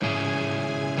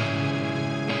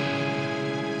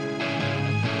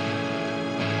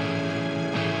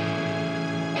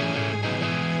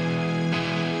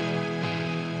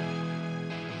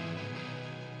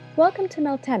Welcome to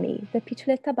Meltemi, the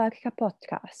Piccioletta Baltica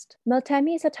podcast.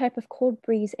 Meltemi is a type of cold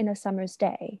breeze in a summer's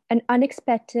day, an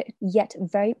unexpected yet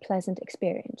very pleasant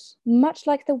experience. Much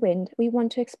like the wind, we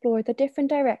want to explore the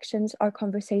different directions our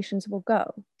conversations will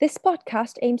go. This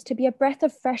podcast aims to be a breath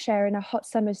of fresh air in a hot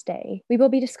summer's day. We will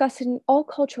be discussing all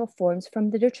cultural forms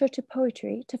from literature to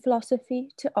poetry to philosophy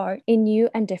to art in new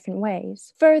and different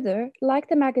ways. Further, like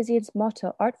the magazine's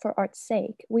motto, Art for Art's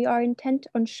Sake, we are intent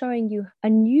on showing you a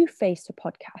new face to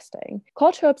podcasting.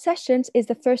 Cultural Obsessions is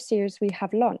the first series we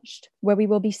have launched, where we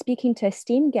will be speaking to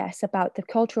esteemed guests about the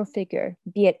cultural figure,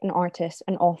 be it an artist,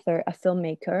 an author, a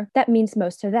filmmaker, that means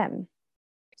most to them.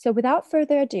 So without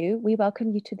further ado, we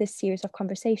welcome you to this series of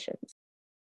conversations.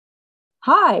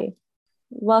 Hi,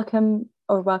 welcome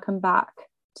back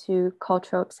to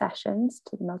Cultural Obsessions,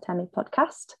 to the Meltemi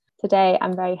podcast. Today,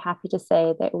 I'm very happy to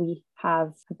say that we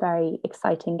have a very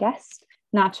exciting guest,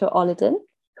 Nacho Oliden,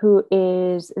 who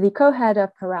is the co-head of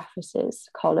Paraphrases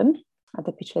column at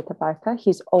the Piccioletta Baltica.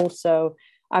 He's also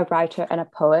a writer and a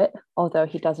poet, although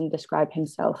he doesn't describe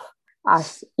himself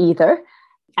as either.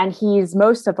 And he's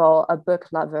most of all a book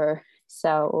lover.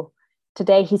 So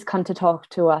today he's come to talk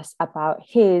to us about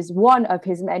one of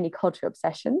his many cultural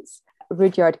obsessions,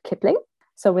 Rudyard Kipling.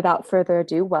 So without further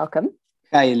ado, welcome.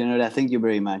 Hi, Eleonora. Thank you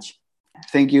very much.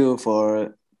 Thank you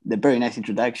for the very nice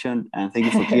introduction, and thank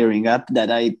you for clearing up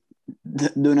that I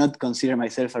do not consider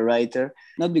myself a writer,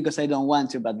 not because I don't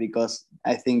want to, but because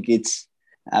I think it's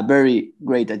a very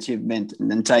great achievement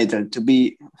and title to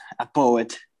be a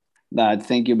poet. But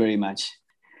thank you very much.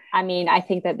 I mean, I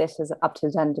think that this is up to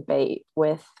then debate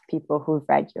with people who've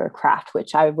read your craft,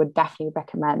 which I would definitely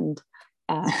recommend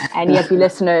any of you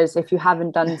listeners, if you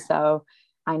haven't done so.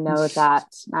 I know that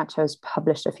Nacho's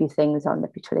published a few things on the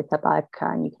Piccioletta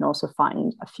Baltica, and you can also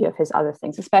find a few of his other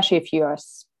things, especially if you're a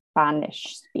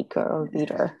Spanish speaker or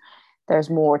reader. There's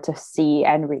more to see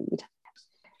and read.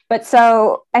 But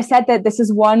so I said that this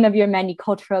is one of your many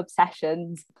cultural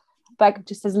obsessions. But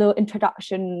just as a little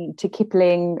introduction to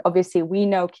Kipling, obviously we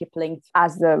know Kipling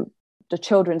as the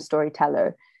children's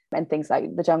storyteller and things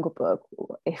like The Jungle Book.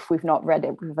 If we've not read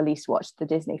it, we've at least watched the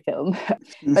Disney film.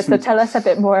 But so tell us a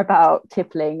bit more about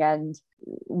Kipling and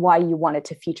why you wanted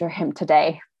to feature him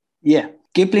today. Yeah,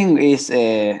 Kipling is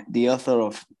the author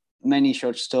of many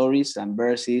short stories and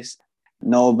verses,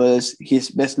 novels.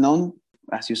 He's best known,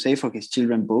 as you say, for his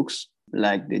children's books,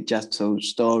 like the Just So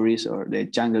stories or the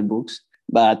Jungle Books.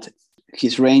 But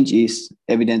his range is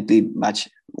evidently much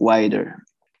wider.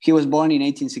 He was born in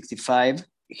 1865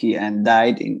 and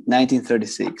died in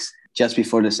 1936, just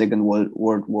before the Second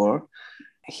World War.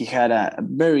 He had a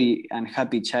very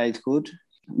unhappy childhood.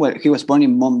 Well, he was born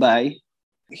in Mumbai.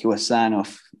 He was son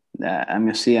of a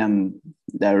museum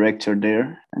director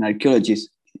there, an archaeologist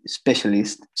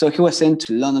specialist. So he was sent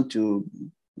to London to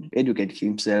educate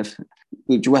himself,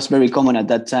 which was very common at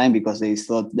that time because they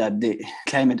thought that the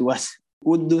climate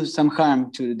would do some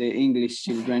harm to the English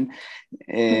children.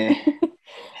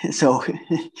 So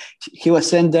he was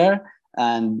sent there,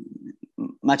 and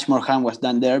much more harm was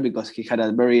done there because he had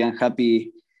a very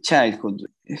unhappy childhood.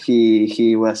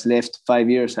 He was left 5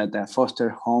 years at a foster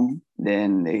home.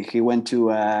 Then he went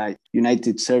to a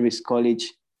United Service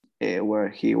College where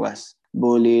he was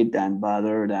bullied and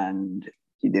bothered, and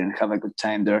he didn't have a good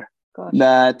time there. Gosh.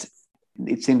 But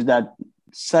it seems that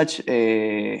such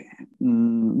a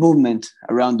movement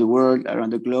around the world,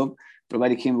 around the globe,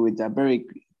 provided him with a very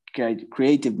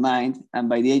creative mind. And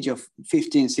by the age of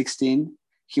 15, 16,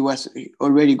 he was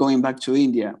already going back to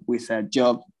India with a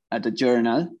job at a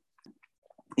journal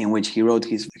in which he wrote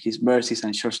his verses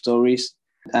and short stories.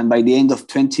 And by the end of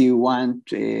 21,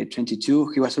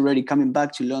 22, he was already coming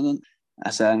back to London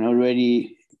as an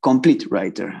already complete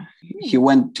writer. He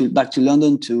went back to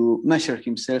London to measure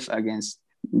himself against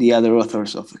the other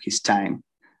authors of his time.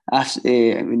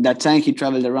 In that time, he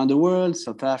traveled around the world: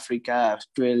 South Africa,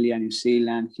 Australia, New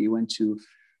Zealand. He went to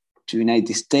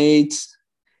United States,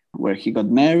 where he got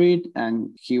married, and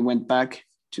he went back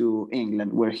to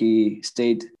England, where he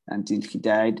stayed until he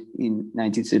died in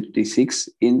 1936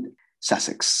 in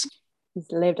Sussex.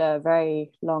 He's lived a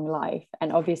very long life,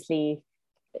 and obviously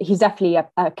he's definitely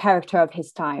a character of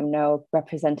his time,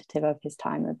 representative of his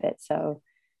time a bit. So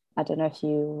I don't know if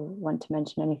you want to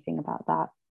mention anything about that.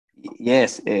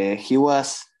 Yes, he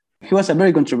was a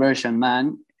very controversial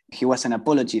man. He was an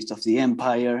apologist of the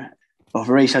empire, of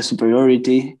racial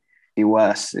superiority. He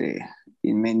was,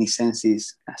 in many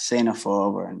senses, a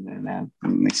xenophobe and a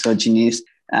misogynist.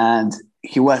 And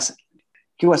he was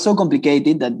so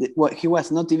complicated that he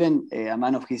was not even a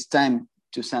man of his time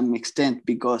to some extent,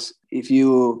 because if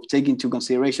you take into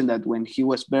consideration that when he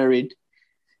was buried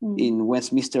in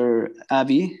Westminster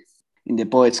Abbey in the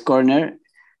Poets' Corner,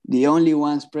 the only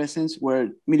ones present were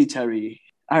military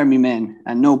army men,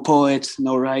 and no poets,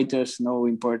 no writers, no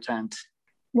important.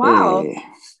 Wow.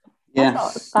 Yeah.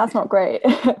 That's not great.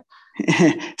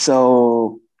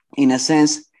 So in a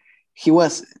sense, he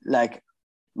was like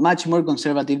much more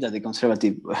conservative than the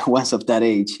conservative ones of that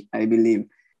age, I believe.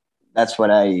 That's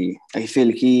what I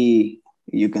feel.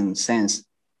 You can sense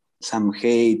some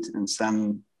hate and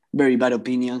some very bad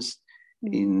opinions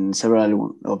in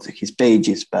several of his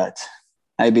pages, but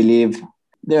I believe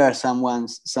there are some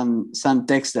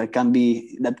texts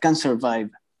that can survive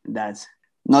that,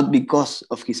 not because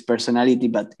of his personality,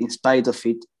 but in spite of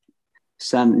it,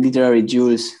 some literary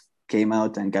jewels came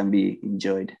out and can be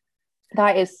enjoyed.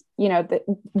 That is,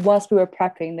 whilst we were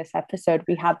prepping this episode,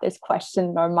 we had this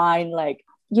question in our mind, like,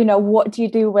 what do you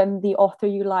do when the author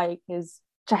you like is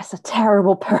just a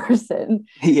terrible person?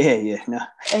 No,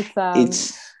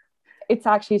 it's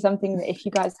actually something that if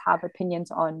you guys have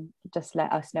opinions on, just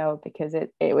let us know, because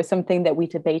it was something that we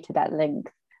debated at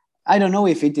length. I don't know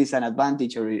if it is an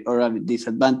advantage or a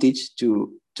disadvantage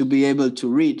to be able to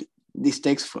read this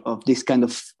text of this kind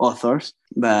of authors,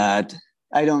 but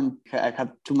I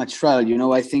have too much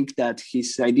trouble. I think that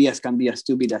his ideas can be as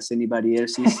stupid as anybody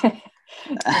else's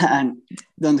and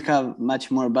don't have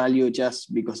much more value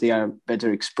just because they are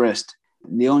better expressed.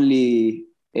 The only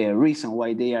reason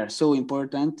why they are so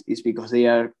important is because they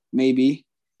are maybe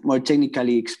more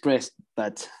technically expressed,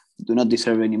 but do not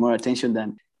deserve any more attention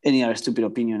than any other stupid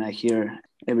opinion I hear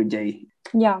every day.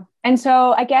 Yeah. And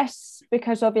so I guess,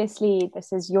 because obviously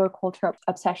this is your cultural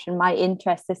obsession, my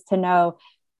interest is to know,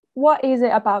 what is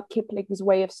it about Kipling's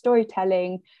way of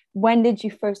storytelling? When did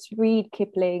you first read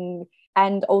Kipling?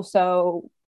 And also,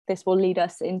 this will lead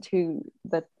us into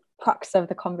the crux of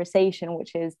the conversation,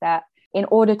 which is that in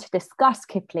order to discuss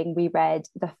Kipling, we read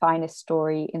The Finest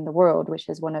Story in the World, which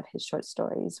is one of his short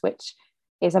stories, which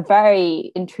is a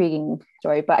very intriguing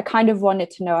story. But I kind of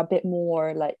wanted to know a bit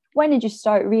more, like, when did you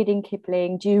start reading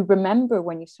Kipling? Do you remember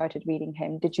when you started reading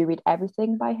him? Did you read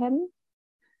everything by him?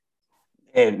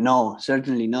 No,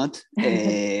 certainly not.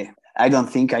 I don't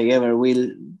think I ever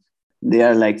will. There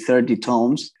are like 30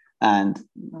 tomes, and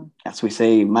as we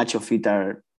say, much of it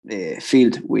are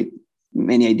filled with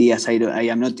many ideas I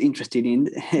am not interested in.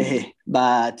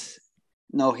 But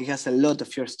no, he has a lot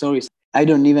of short stories. I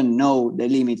don't even know the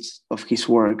limits of his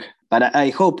work, but I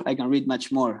hope I can read much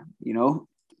more.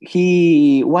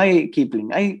 Why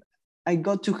Kipling? I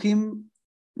got to him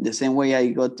the same way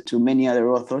I got to many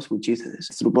other authors, which is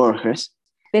through Borges.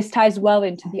 This ties well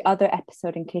into the other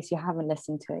episode, in case you haven't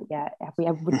listened to it yet. I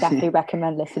would definitely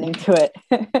recommend listening to it.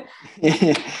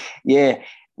 Yeah,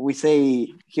 we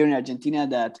say here in Argentina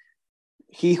that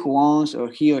he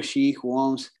or she who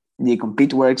owns the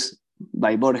complete works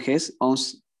by Borges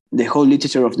owns the whole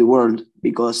literature of the world,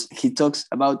 because he talks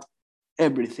about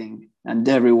everything and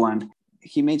everyone.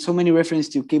 He made so many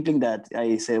references to Kipling that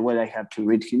I said, well, I have to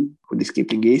read him, who this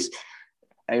Kipling is.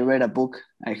 I read a book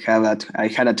I had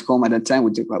at home at that time,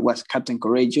 which was Captain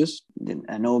Courageous,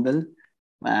 a novel.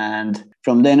 And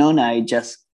from then on, I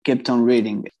just kept on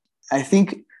reading. I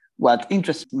think what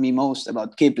interests me most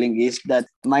about Kipling is that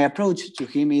my approach to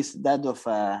him is that of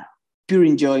pure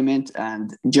enjoyment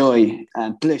and joy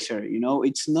and pleasure.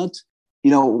 It's not,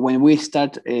 when we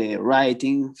start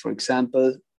writing, for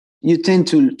example, you tend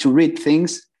to read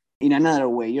things in another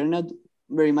way. You're not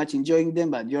very much enjoying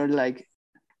them, but you're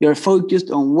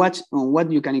focused on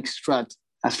what you can extract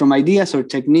as from ideas or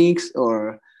techniques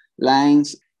or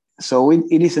lines. So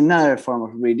it is another form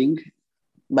of reading.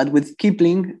 But with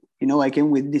Kipling, I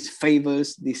came with these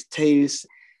fables, these tales,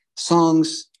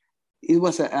 songs. It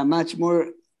was a much more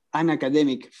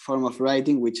unacademic form of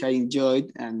writing, which I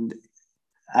enjoyed. And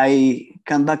I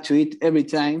come back to it every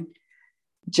time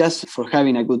just for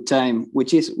having a good time,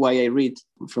 which is why I read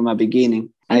from a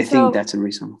beginning. I think that's the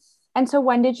reason. And so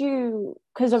when did you,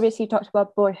 because obviously you talked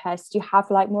about Borges, do you have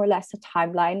more or less a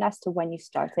timeline as to when you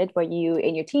started? Were you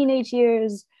in your teenage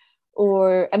years?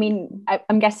 Or,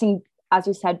 I'm guessing, as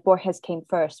you said, Borges came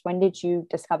first. When did you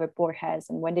discover Borges,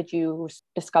 and when did you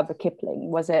discover Kipling?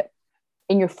 Was it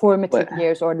in your formative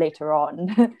years or later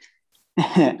on?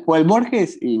 Well,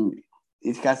 Borges,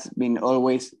 it has been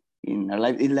always in our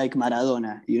life. It's like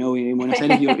Maradona. In Buenos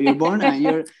Aires, you're born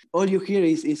and all you hear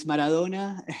is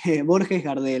Maradona, Borges,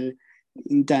 Gardel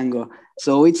in tango.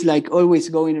 So it's like always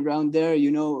going around there.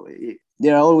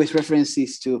 There are always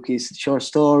references to his short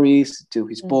stories, to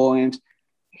his poems.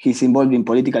 He's involved in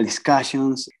political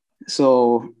discussions.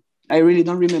 So I really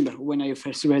don't remember when I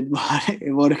first read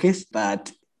Borges,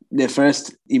 but the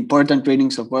first important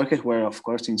readings of Borges were, of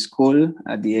course, in school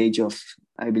at the age of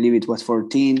I believe it was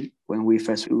 14 when we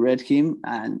first read him.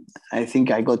 And I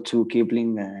think I got to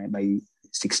Kipling by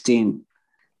 16.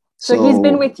 So he's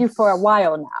been with you for a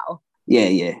while now.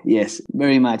 Yes,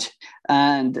 very much.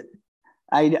 And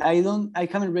I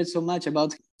haven't read so much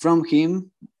from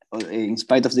him in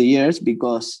spite of the years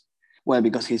because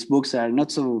his books are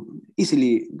not so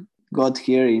easily got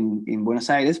here in Buenos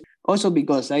Aires. Also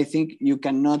because I think you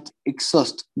cannot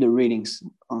exhaust the readings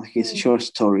on his short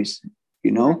stories,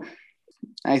 you know? Right.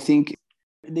 I think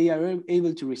they are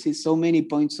able to receive so many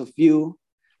points of view,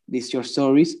 these short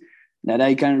stories, that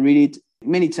I can read it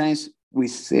many times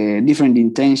with different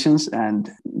intentions and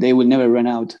they will never run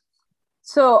out.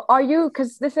 So are you,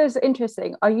 because this is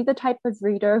interesting, are you the type of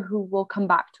reader who will come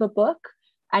back to a book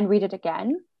and read it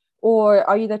again? Or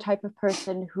are you the type of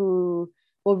person who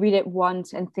will read it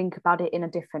once and think about it in a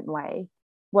different way?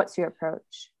 What's your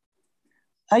approach?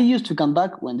 I used to come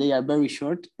back when they are very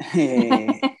short.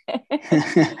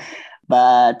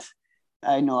 But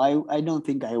I don't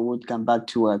think I would come back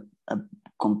to a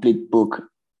complete book.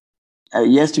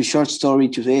 Yes, to short story,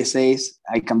 to the essays,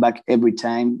 I come back every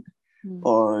time.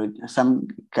 Or some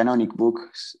canonic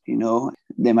books, you know,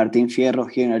 de Martín Fierro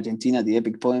here in Argentina, the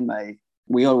epic poem.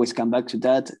 We always come back to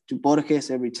that, to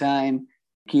Borges every time,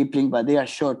 Kipling, but they are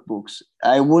short books.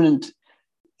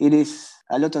 It is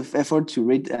a lot of effort to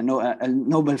read a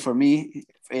novel for me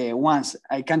once.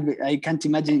 I can't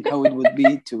imagine how it would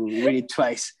be to read it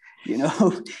twice, you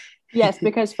know? Yes,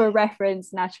 because for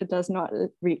reference, Nacho does not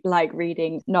like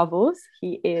reading novels.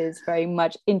 He is very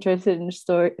much interested in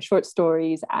short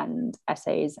stories and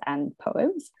essays and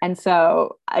poems. And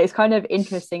so it's kind of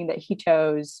interesting that he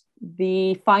chose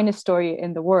the finest story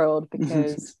in the world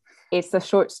because it's a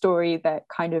short story that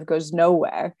kind of goes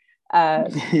nowhere.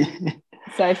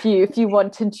 So if you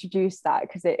want to introduce that,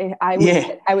 because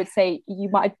I would say you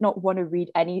might not want to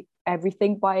read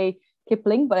everything by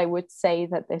Kipling, but I would say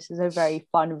that this is a very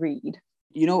fun read.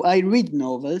 You know, I read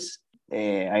novels.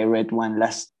 I read one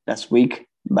last week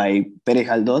by Pérez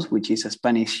Galdós, which is a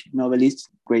Spanish novelist,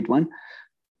 great one.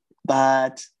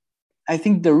 But I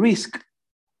think the risk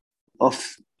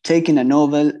of taking a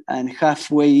novel and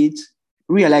halfway it,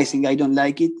 realizing I don't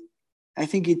like it, I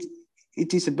think it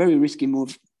is a very risky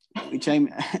move, which I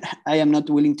am not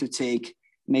willing to take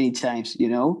many times, you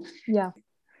know? Yeah.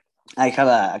 I have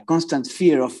a constant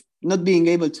fear of not being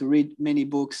able to read many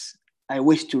books I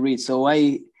wish to read. So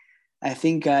I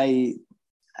think I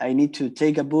need to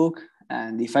take a book,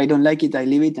 and if I don't like it, I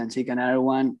leave it and take another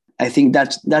one. I think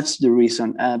that's the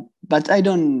reason. But I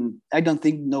don't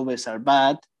think novels are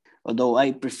bad, although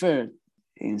I prefer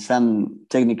in some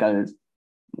technical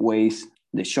ways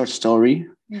the short story.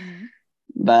 Mm-hmm.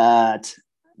 But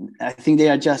I think they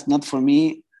are just not for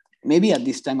me. Maybe at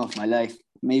this time of my life,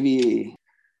 maybe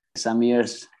some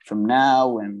years from now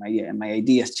when my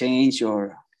ideas change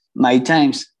or my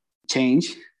times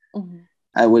change, mm-hmm.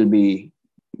 I will be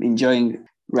enjoying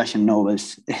Russian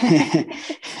novels.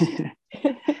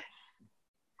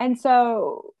 And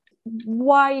so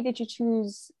why did you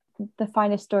choose The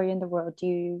Finest Story in the World?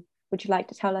 Would you like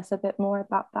to tell us a bit more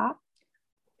about that?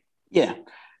 Yeah,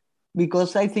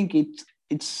 because I think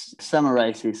it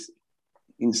summarizes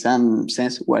in some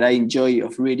sense what I enjoy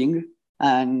of reading,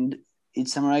 and it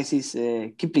summarizes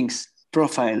Kipling's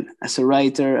profile as a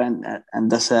writer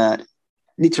and as a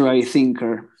literary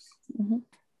thinker. Mm-hmm.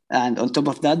 And on top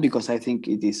of that, because I think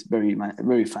it is very,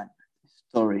 very fun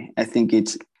story. I think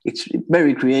it's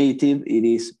very creative. It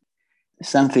is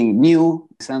something new,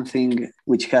 something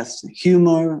which has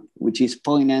humor, which is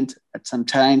poignant at some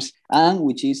times, and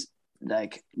which is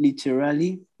like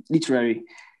literary,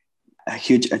 a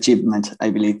huge achievement,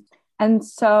 I believe. And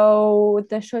so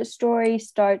the short story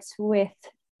starts with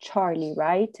Charlie,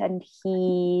 right? And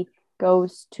he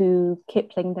goes to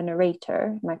Kipling, the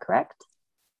narrator. Am I correct?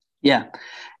 Yeah,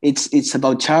 it's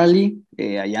about Charlie,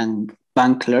 a young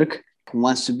bank clerk who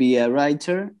wants to be a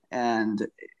writer and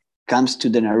comes to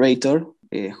the narrator,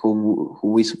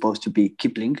 who is supposed to be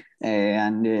Kipling.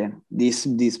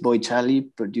 This boy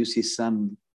Charlie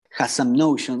has some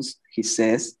notions, he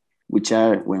says, which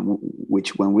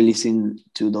when we listen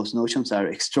to those notions are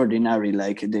extraordinary,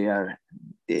 like they are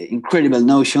incredible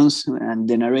notions. And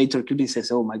the narrator Kipling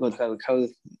says, "Oh my God,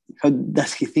 how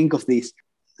does he think of this?"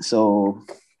 So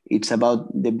it's about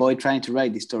the boy trying to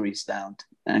write the stories down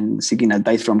and seeking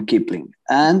advice from Kipling.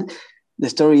 And the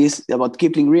story is about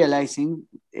Kipling realizing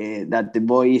that the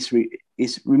boy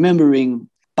is remembering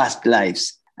past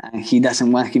lives, and he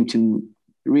doesn't want him to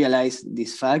realize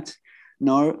this fact,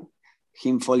 nor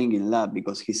him falling in love,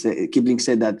 because Kipling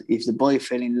said that if the boy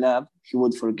fell in love, he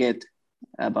would forget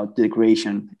about the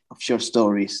creation of short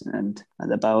stories and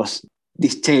about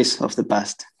these tales of the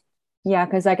past. Yeah,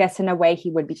 because I guess in a way he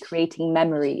would be creating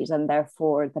memories, and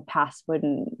therefore the past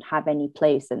wouldn't have any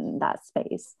place in that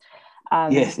space.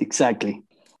 Yes, exactly.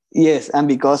 Yes, and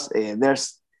because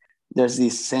there's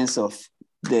this sense of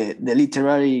the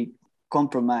literary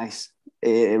compromise,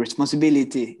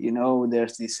 responsibility.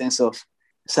 There's this sense of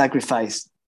sacrifice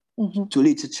to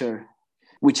literature,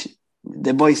 which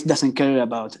the voice doesn't care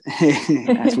about,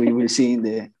 as we will see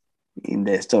in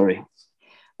the story.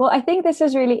 Well, I think this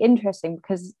is really interesting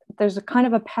because there's a kind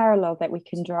of a parallel that we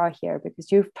can draw here,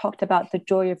 because you've talked about the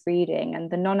joy of reading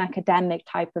and the non-academic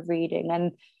type of reading.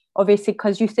 And obviously,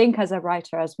 because you think as a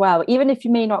writer as well, even if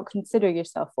you may not consider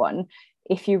yourself one,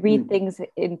 if you read things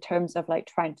in terms of like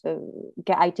trying to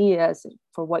get ideas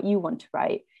for what you want to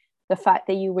write, the fact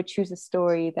that you would choose a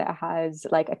story that has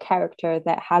like a character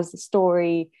that has a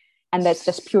story and that's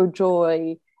just pure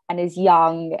joy and is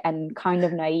young and kind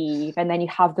of naive, and then you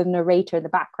have the narrator in the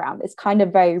background, it's kind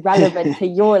of very relevant to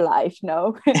your life,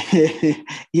 no?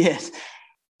 Yes.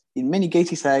 In many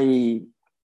cases, I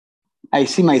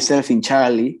see myself in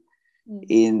Charlie,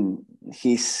 in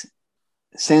his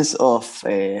sense of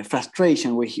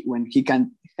frustration when he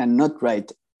cannot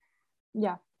write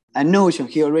a notion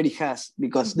he already has,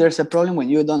 because there's a problem when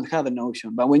you don't have a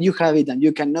notion, but when you have it and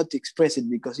you cannot express it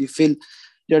because you feel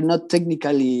you're not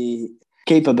technically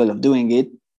capable of doing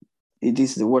it, it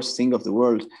is the worst thing of the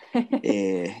world.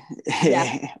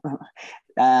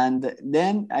 And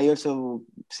then I also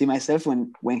see myself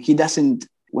when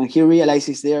he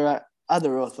realizes there are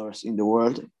other authors in the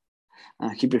world,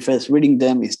 and he prefers reading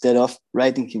them instead of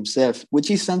writing himself,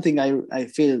 which is something I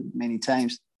feel many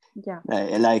times.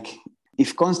 Like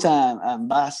if Consta and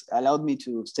Bas allowed me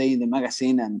to stay in the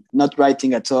magazine and not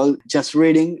writing at all, just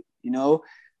reading,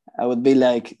 I would be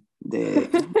like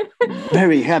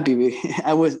very happy.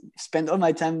 I would spend all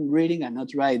my time reading and not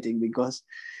writing, because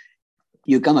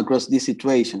you come across these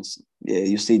situations.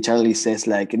 You see, Charlie says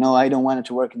like, I don't want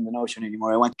to work in the Notion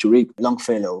anymore. I want to read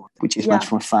Longfellow, which is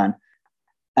much more fun.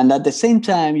 And at the same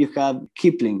time, you have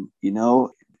Kipling,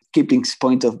 Kipling's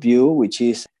point of view, which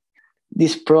is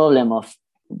this problem of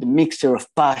the mixture of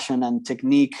passion and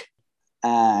technique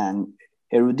and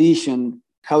erudition,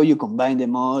 how you combine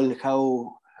them all,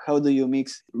 how do you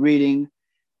mix reading,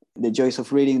 the joys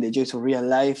of reading, the joys of real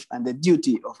life, and the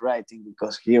duty of writing,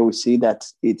 because here we see that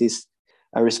it is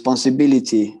a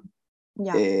responsibility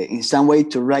in some way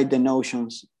to write the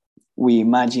notions we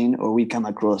imagine or we come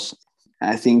across.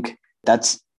 I think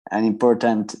that's an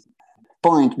important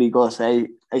point, because I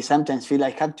sometimes feel I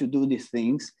have to do these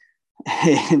things,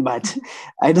 but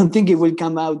I don't think it will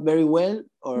come out very well,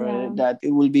 or that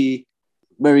it will be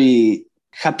very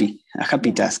a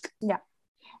happy task. Yeah.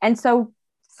 And so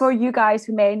for you guys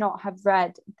who may not have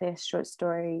read this short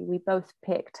story, we both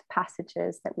picked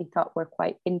passages that we thought were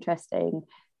quite interesting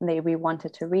and that we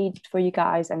wanted to read for you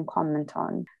guys and comment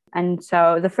on. And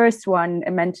so the first one,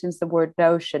 it mentions the word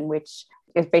notion, which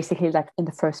is basically like in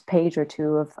the first page or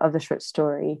two of the short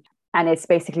story. And it's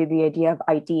basically the idea of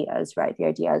ideas, right? The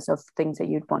ideas of things that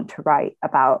you'd want to write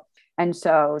about. And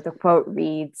so the quote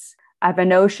reads, "I have a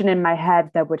notion in my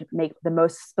head that would make the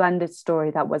most splendid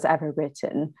story that was ever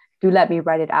written. Do let me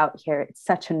write it out here. It's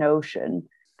such a notion."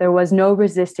 There was no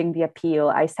resisting the appeal.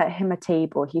 I set him a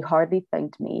table. He hardly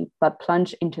thanked me, but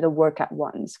plunged into the work at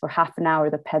once. For half an hour,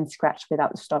 the pen scratched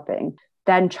without stopping.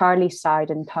 Then Charlie sighed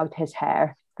and tugged his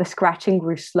hair. The scratching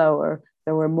grew slower.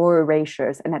 There were more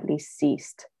erasures and at least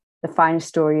ceased. The finest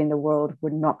story in the world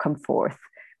would not come forth,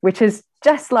 which is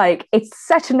just like, it's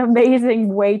such an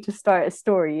amazing way to start a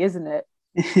story, isn't it?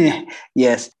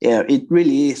 Yes, it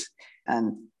really is.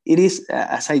 And it is,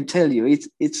 as I tell you,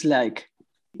 it's like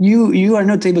you are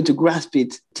not able to grasp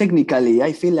it technically.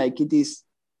 I feel like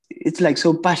it's like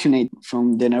so passionate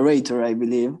from the narrator, I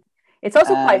believe. It's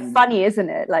also quite funny, isn't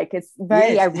it? Like, it's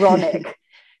very ironic.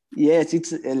 Yes,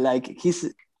 it's like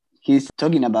he's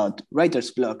talking about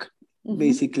writer's block,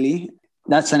 basically.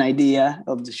 That's an idea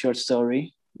of the short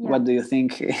story. What do you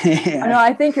think? No,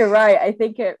 I think you're right. I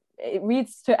think it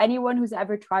reads to anyone who's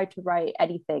ever tried to write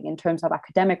anything in terms of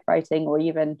academic writing, or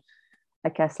even, I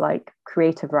guess, like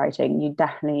creative writing. You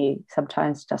definitely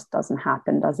sometimes just doesn't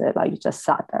happen, does it? Like, you just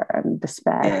sat there and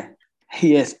despair.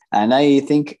 Yes, and I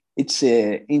think it's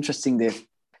interesting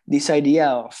this idea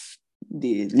of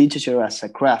the literature as a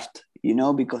craft,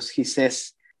 because he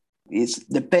says it's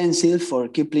the pencil for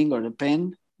Kipling, or the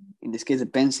pen. In this case, the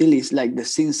pencil is like the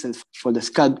tinsel for the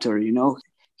sculptor,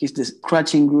 The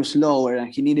scratching grew slower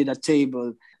and he needed a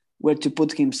table where to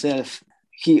put himself.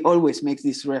 He always makes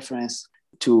this reference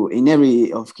to in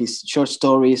every of his short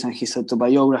stories and his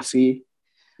autobiography.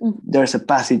 There's a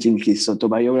passage in his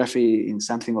autobiography, in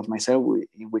Something of Myself,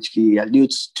 in which he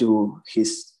alludes to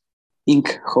his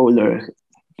ink holder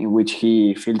in which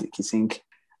he filled his ink.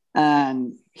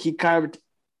 And he carved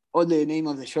all the name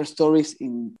of the short stories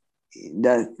in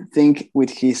that thing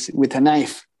with a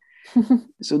knife.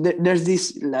 So there's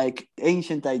this like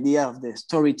ancient idea of the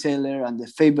storyteller and the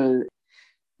fable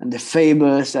and the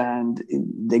fables and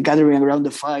the gathering around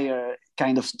the fire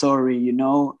kind of story, you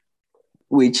know,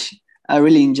 which I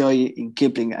really enjoy in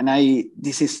Kipling. And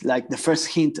this is like the first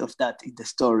hint of that in the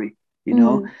story, you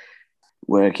know,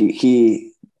 where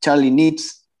Charlie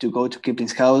needs to go to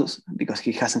Kipling's house because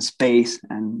he hasn't space,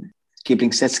 and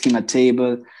Kipling sets him a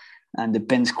table and the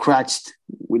pen scratched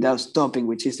without stopping,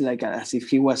 which is like as if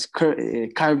he was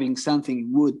carving something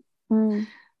in wood,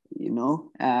 you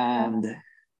know, and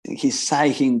he's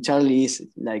sighing. Charlie is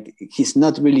like, he's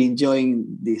not really enjoying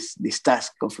this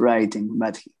task of writing,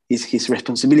 but it's his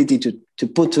responsibility to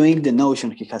put to ink the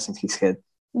notion he has in his head.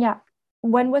 Yeah.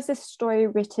 When was this story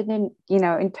written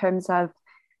in terms of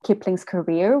Kipling's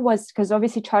career? Was because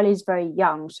obviously Charlie's very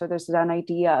young, so there's an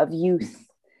idea of youth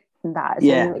in that.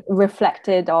 So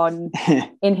reflected on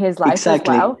in his life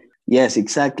exactly. as well. Yes,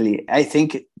 exactly. I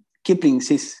think Kipling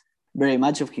sees very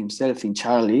much of himself in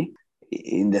Charlie,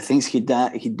 in the things he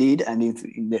did and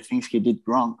in the things he did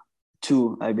wrong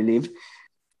too, I believe.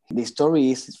 The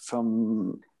story is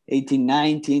from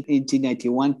 1890,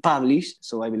 1891 published,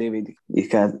 so I believe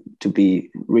it had to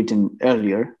be written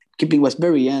earlier. Kipling was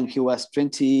very young. He was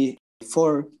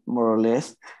 24, more or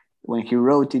less, when he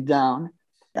wrote it down.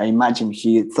 I imagine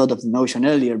he thought of the notion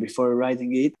earlier before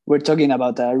writing it. We're talking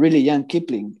about a really young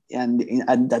Kipling, and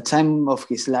at that time of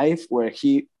his life where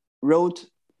he wrote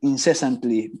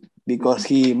incessantly, because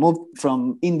he moved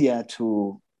from India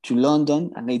to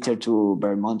London and later to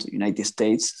Vermont, United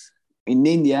States. In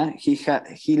India,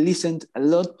 he listened a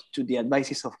lot to the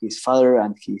advices of his father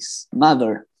and his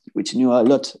mother, which knew a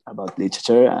lot about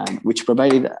literature and which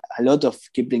provided a lot of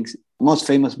Kipling's most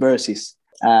famous verses.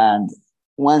 And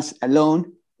once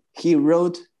alone, he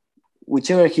wrote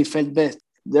whichever he felt best.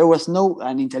 There was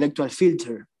an intellectual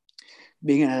filter.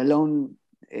 Being an alone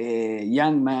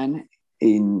young man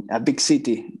in a big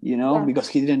city, you know, because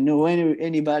he didn't know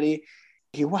anybody.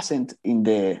 He wasn't, in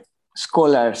the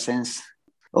scholar sense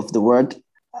of the word,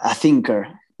 a thinker,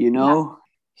 you know. Yeah.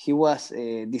 He was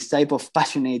this type of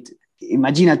passionate,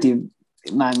 imaginative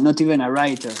man, not even a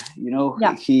writer, you know.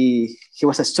 Yeah. He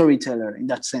was a storyteller in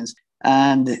that sense.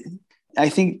 And I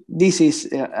think this is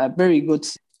a very good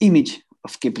image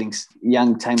of Kipling's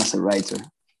young time as a writer.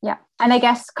 Yeah. And I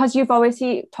guess because you've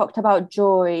obviously talked about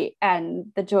joy and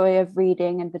the joy of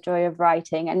reading and the joy of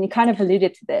writing, and you kind of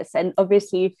alluded to this. And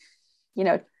obviously, you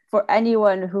know, for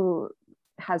anyone who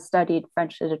has studied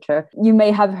French literature, you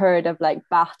may have heard of like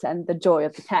Barthes and the joy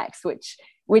of the text,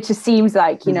 which seems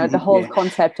like, you know, the whole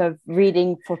concept of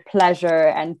reading for pleasure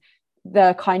and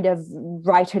the kind of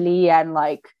writerly and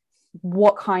like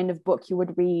what kind of book you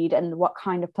would read and what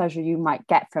kind of pleasure you might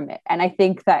get from it. And I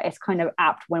think that it's kind of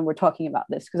apt when we're talking about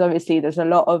this, because obviously there's a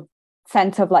lot of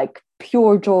sense of like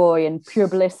pure joy and pure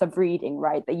bliss of reading,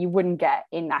 right, that you wouldn't get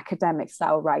in academic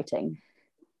style writing.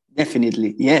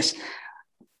 Definitely, yes.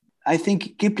 I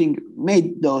think Kipling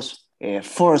made those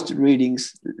forced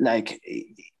readings like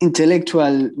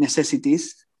intellectual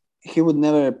necessities. He would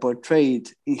never portray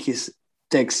it in his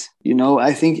text, you know.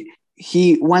 I think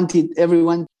he wanted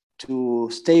everyone to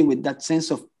stay with that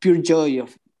sense of pure joy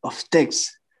of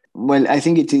text. Well, I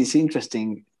think it is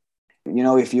interesting, you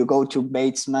know, if you go to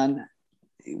Batesman,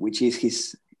 which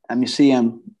is a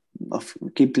museum of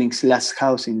Kipling's last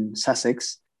house in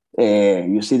Sussex,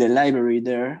 you see the library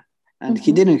there, and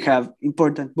he didn't have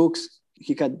important books.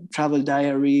 He had travel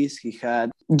diaries, he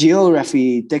had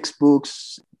geography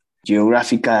textbooks,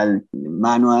 geographical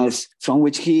manuals from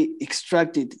which he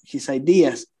extracted his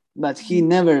ideas, but he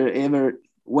never ever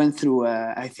went through,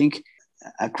 I think,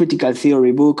 a critical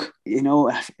theory book, you know,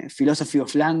 a philosophy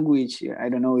of language. I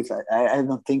don't know if I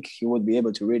don't think he would be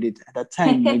able to read it at that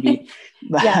time, maybe,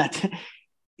 but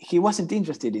he wasn't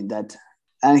interested in that.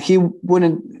 And he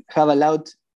wouldn't have allowed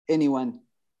anyone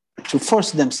to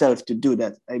force themselves to do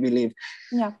that, I believe.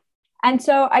 Yeah. And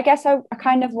so I guess I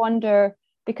kind of wonder,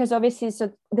 because obviously,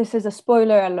 so this is a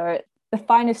spoiler alert, the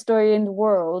finest story in the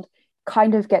world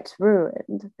kind of gets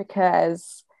ruined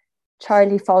because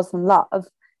Charlie falls in love,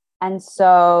 and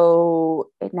so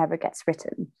it never gets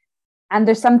written. And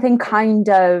there's something kind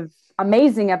of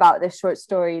amazing about this short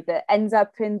story that ends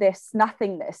up in this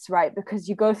nothingness, right? Because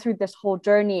you go through this whole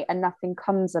journey and nothing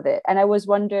comes of it. And I was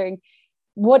wondering,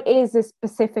 what is it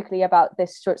specifically about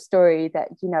this short story that,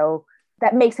 you know,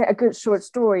 that makes it a good short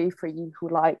story for you who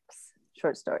likes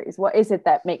short stories? What is it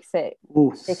that makes it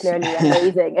Ooh. particularly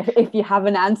amazing, if you have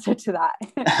an answer to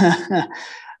that?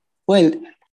 Well,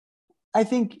 I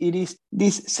think it is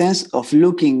this sense of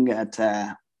looking at,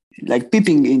 like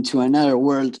peeping into another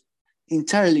world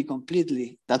entirely,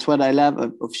 completely. That's what I love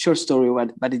of short story.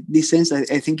 But in this sense,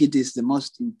 I think it is the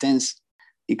most intense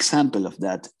example of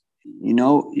that. You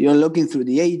know, you're looking through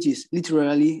the ages,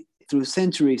 literally through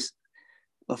centuries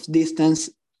of distance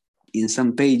in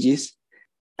some pages.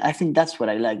 I think that's what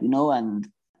I like, you know, and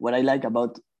what I like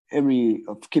about every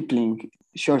of Kipling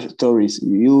short stories.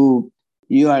 You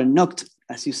are knocked,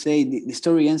 as you say, the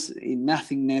story ends in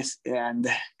nothingness, and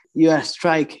you are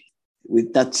struck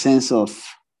with that sense of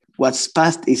what's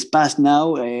past is past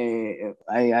now.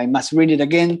 I must read it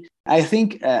again. I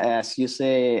think, as you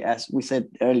say, as we said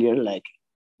earlier, like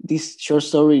this short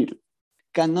story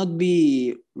cannot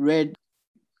be read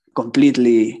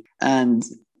completely, and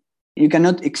you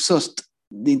cannot exhaust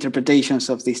the interpretations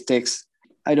of this text.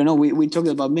 I don't know, we talked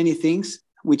about many things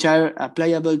which are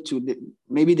applicable to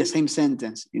maybe the same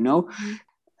sentence, you know? Mm-hmm.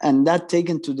 And that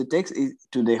taken to the text,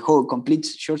 to the whole complete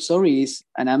short story, is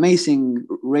an amazing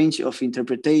range of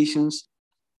interpretations.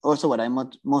 Also, what I'm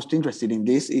most interested in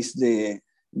this is the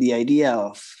idea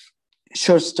of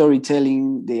short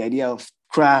storytelling, the idea of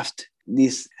craft,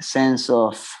 this sense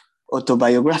of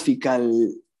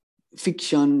autobiographical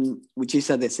fiction, which is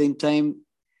at the same time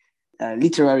a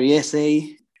literary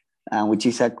essay, which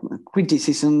is a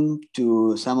criticism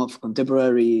to some of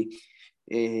contemporary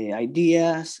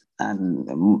ideas.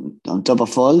 And on top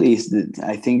of all is,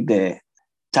 I think, the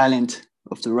talent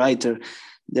of the writer.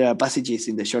 There are passages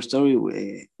in the short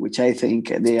story which I think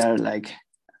they are like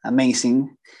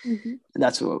amazing.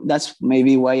 Mm-hmm. That's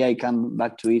maybe why I come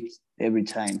back to it every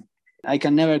time. I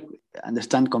can never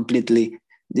understand completely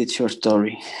this short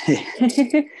story.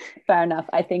 Fair enough.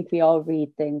 I think we all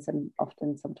read things, and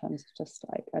often sometimes it's just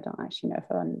like, I don't actually know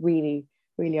if I really,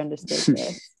 really understood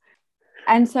this.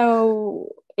 And so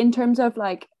in terms of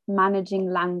like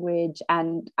managing language,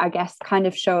 and I guess kind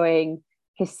of showing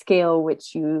his skill,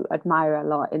 which you admire a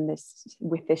lot in this,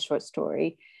 with this short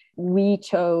story, you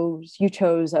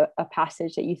chose a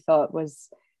passage that you thought was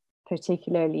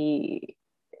particularly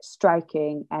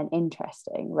striking and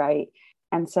interesting, right?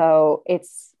 And so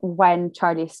it's when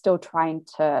Charlie is still trying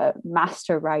to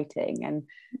master writing, and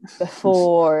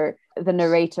before the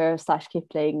narrator /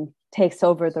 Kipling takes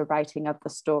over the writing of the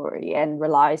story and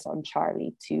relies on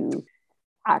Charlie to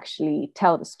actually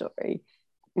tell the story.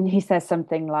 And he says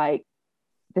something like,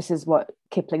 this is what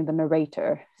Kipling, the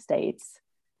narrator, states: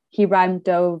 he rhymed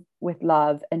dove with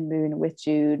love and moon with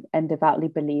June, and devoutly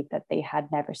believed that they had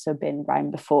never so been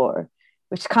rhymed before.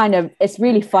 Which kind of, it's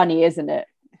really funny, isn't it?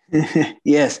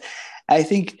 Yes, I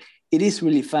think it is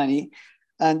really funny.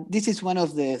 And this is one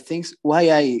of the things why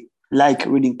I like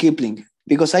reading Kipling,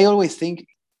 because I always think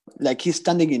like he's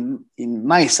standing in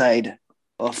my side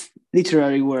of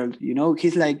literary world. You know, he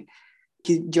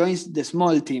joins the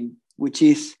small team, which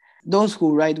is those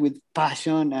who write with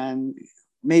passion and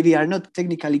maybe are not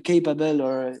technically capable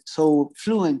or so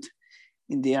fluent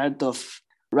in the art of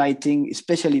writing,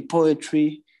 especially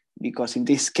poetry, because in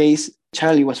this case,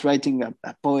 Charlie was writing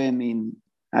a poem in,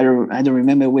 I don't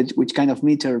remember which kind of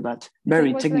meter, but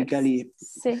very technically.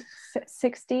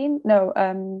 16?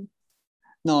 No.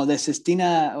 No, the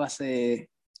sestina was a.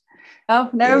 Oh,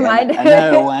 never mind.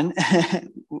 Another one,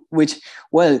 which,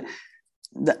 well,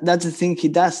 that's the thing he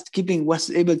does. Kipling was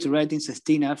able to write in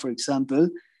sestina, for example.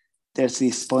 There's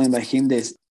this poem by him, the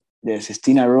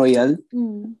Sestina Royal,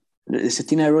 the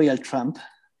Sestina Royal Tramp,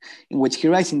 in which he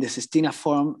writes in the sestina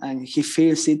form, and he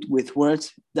fills it with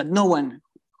words that no one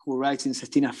who writes in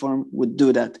sestina form would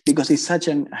do that, because it's such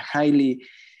a highly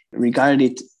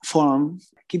regarded form.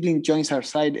 Kipling joins our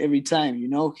side every time, you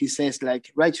know. He says,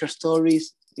 like, write your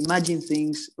stories, imagine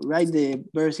things, write the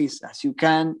verses as you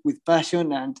can with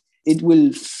passion, and it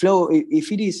will flow.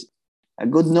 If it is a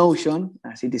good notion,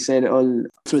 as it is said all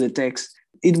through the text,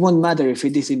 it won't matter if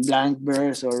it is in blank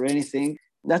verse or anything.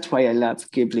 That's why I love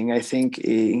Kipling. I think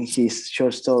in his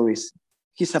short stories,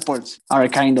 he supports our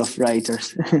kind of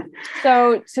writers.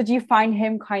 So do you find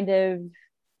him kind of,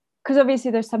 because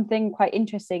obviously there's something quite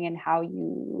interesting in how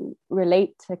you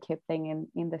relate to Kipling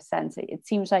in the sense, it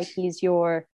seems like he's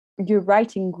your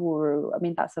writing guru. I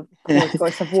mean, that's a poor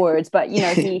choice of words, but you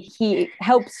know, he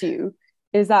helps you.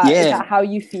 Is that how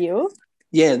you feel?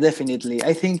 Yeah, definitely.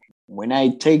 I think when I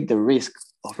take the risk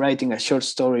of writing a short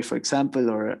story, for example,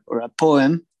 or a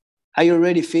poem, I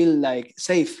already feel like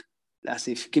safe, as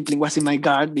if Kipling was in my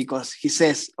guard, because he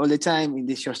says all the time in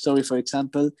this short story, for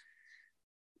example,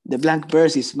 the blank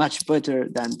verse is much better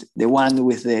than the one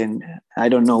with the, I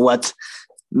don't know what,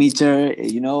 meter,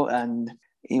 and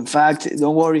in fact,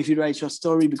 don't worry if you write short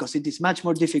story, because it is much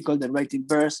more difficult than writing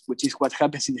verse, which is what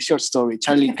happens in the short story.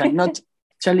 Charlie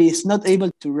is not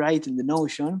able to write in the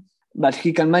Notion, but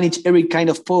he can manage every kind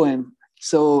of poem.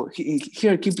 So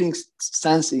here Kipling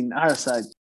stands in our side.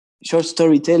 Short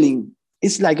storytelling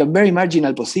is like a very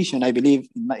marginal position, I believe,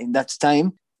 in that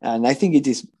time. And I think it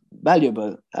is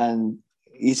valuable. And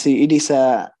it is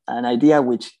an idea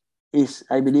which is,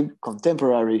 I believe,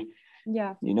 contemporary.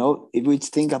 Yeah. If we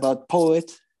think about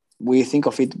poet, we think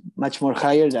of it much more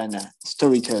higher than a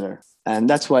storyteller. And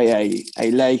that's why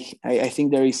I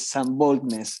think there is some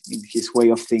boldness in his way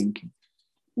of thinking.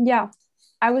 Yeah.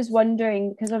 I was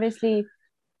wondering, because obviously,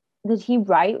 did he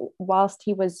write whilst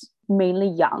he was mainly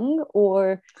young,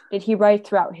 or did he write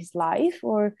throughout his life,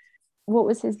 or what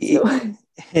was his deal?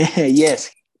 Yes,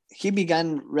 he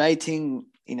began writing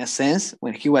in a sense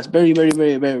when he was very, very,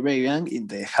 very, very, very young, in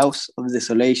the House of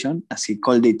Desolation, as he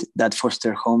called it, that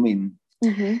foster home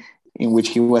in which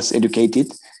he was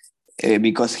educated,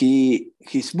 because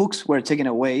his books were taken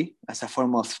away as a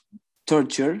form of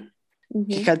torture.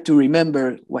 He had to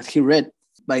remember what he read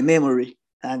by memory,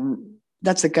 and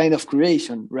that's a kind of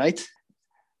creation, right?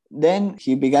 Then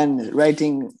he began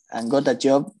writing and got a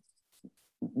job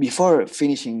before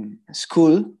finishing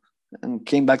school, and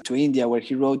came back to India, where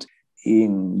he wrote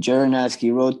in journals, he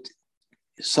wrote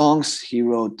songs, he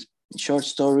wrote short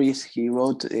stories, he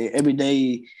wrote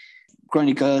everyday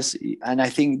chronicles, and I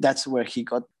think that's where he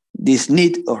got this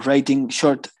need of writing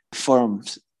short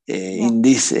forms in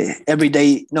these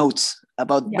everyday notes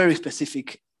about very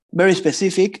specific, very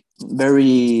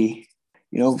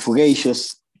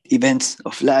fugacious events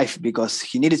of life, because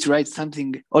he needed to write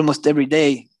something almost every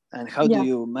day. And how do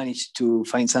you manage to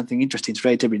find something interesting to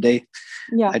write every day?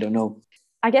 I don't know.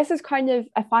 I guess it's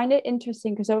I find it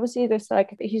interesting because obviously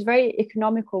he's very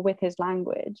economical with his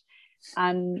language,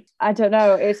 and I don't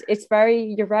know, it's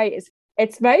very, you're right,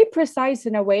 it's very precise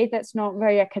in a way that's not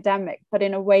very academic, but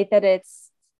in a way that it's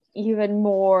even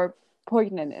more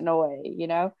poignant in a way,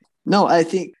 No, I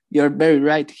think you're very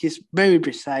right. He's very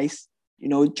precise.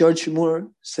 George Moore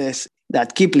says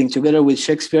that Kipling, together with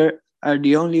Shakespeare, are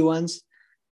the only ones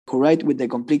who write with the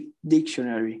complete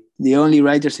dictionary, the only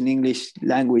writers in English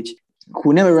language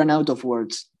who never run out of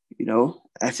words.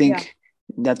 I think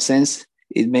in that sense,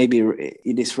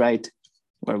 it is right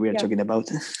what we are talking about.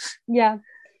 Yeah.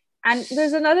 And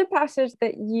there's another passage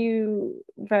that you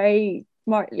very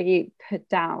smartly put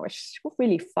down, which is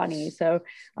really funny. So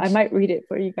I might read it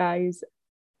for you guys.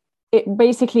 It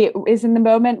basically is in the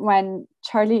moment when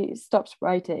Charlie stops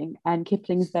writing and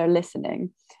Kipling's there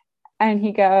listening. And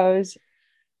he goes,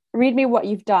 "Read me what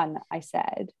you've done," I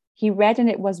said. He read, and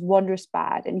it was wondrous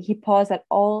bad. And he paused at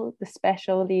all the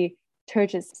specially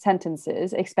turgid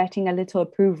sentences, expecting a little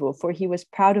approval, for he was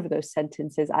proud of those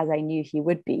sentences, as I knew he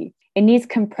would be. "It needs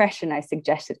compression," I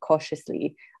suggested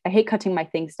cautiously. "I hate cutting my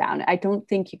things down. I don't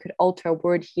think you could alter a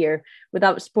word here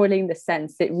without spoiling the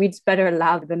sense. It reads better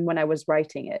aloud than when I was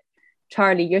writing it.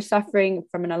 Charlie, you're suffering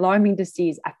from an alarming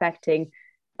disease affecting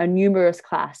a numerous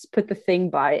class. Put the thing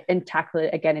by and tackle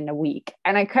it again in a week."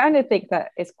 And I kind of think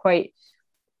that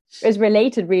is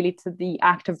related really to the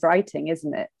act of writing,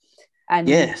 isn't it? And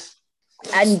yes.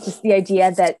 And just the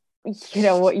idea that,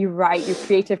 what you write, your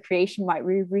creative creation might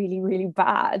be really, really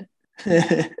bad.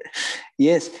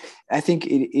 Yes, I think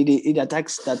it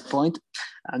attacks that point,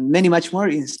 and many much more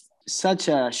in such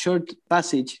a short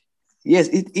passage. Yes,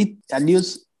 it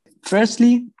alludes,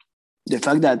 firstly, the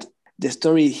fact that the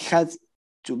story had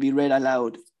to be read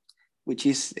aloud, which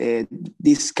is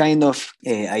this kind of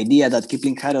idea that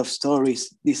Kipling had of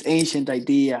stories, this ancient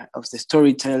idea of the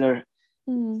storyteller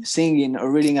singing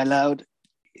or reading aloud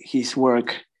his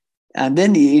work. And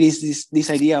then it is this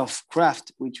idea of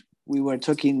craft, which we were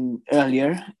talking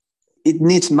earlier. It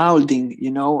needs molding,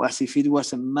 as if it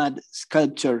was a mad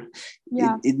sculpture.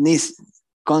 Yeah. It needs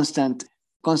constant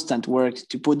work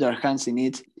to put our hands in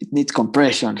it. It needs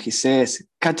compression, he says,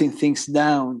 cutting things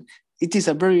down. It is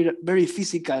a very, very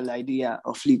physical idea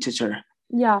of literature,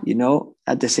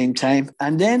 at the same time.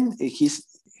 And then his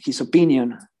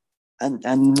opinion,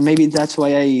 and maybe that's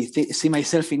why I see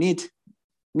myself in it.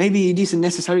 Maybe it isn't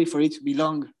necessary for it to be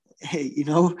long,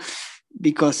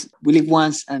 because we live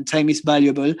once and time is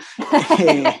valuable.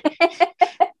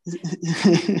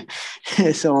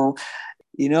 So,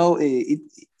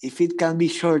 if it can be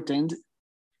shortened,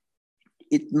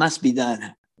 it must be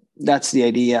done. That's the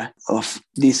idea of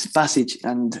this passage.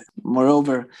 And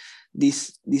moreover,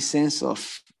 this sense of,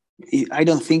 I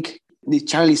don't think,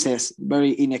 Charlie says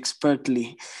very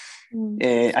inexpertly,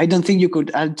 I don't think you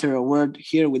could alter a word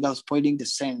here without spoiling the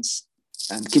sense.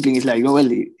 And Kipling is like, well,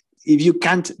 if you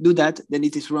can't do that, then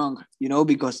it is wrong,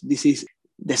 because this is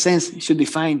the sense should be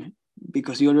fine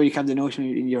because you already have the notion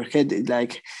in your head.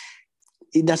 Like,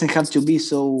 it doesn't have to be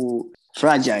so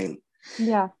fragile.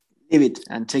 Yeah. Leave it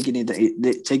and taking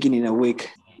it a week,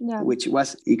 yeah. which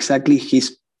was exactly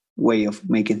his way of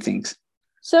making things.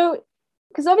 So,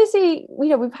 because obviously,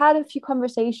 we've had a few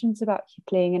conversations about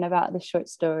Kipling and about the short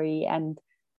story, and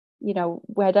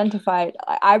we identified.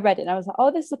 I read it and I was like,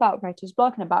 oh, this is about writer's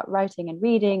block and about writing and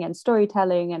reading and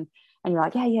storytelling, and you're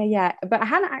like, yeah. But I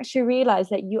hadn't actually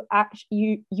realized that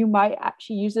you might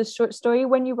actually use this short story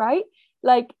when you write.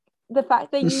 Like, the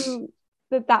fact that you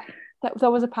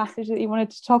that was a passage that you wanted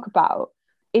to talk about.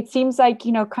 It seems like,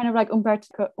 kind of like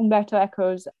Umberto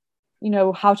Eco's,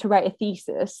 How to Write a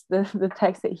Thesis, the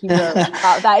text that he wrote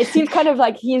about that. It seems kind of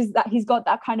like he's got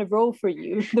that kind of role for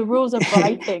you, the rules of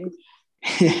writing.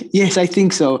 Yes, I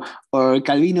think so. Or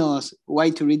Calvino's Why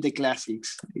to Read the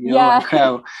Classics.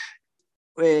 How.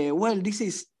 Well, this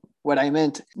is what I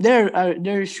meant.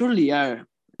 There surely are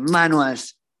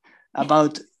manuals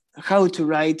about how to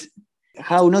write,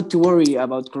 how not to worry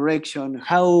about correction,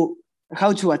 how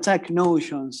to attack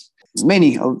notions,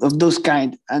 many of those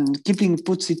kind. And Kipling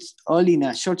puts it all in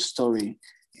a short story.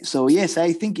 So yes,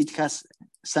 I think it has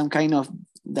some kind of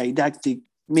didactic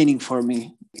meaning for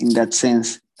me in that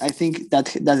sense. I think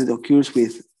that it occurs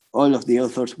with all of the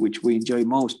authors which we enjoy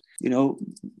most,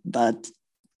 but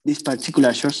this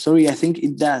particular short story, I think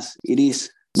it does. It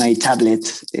is my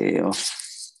tablet of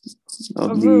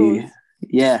the rules.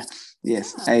 Yeah.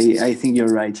 Yes, I think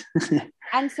you're right.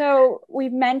 And so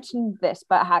we've mentioned this,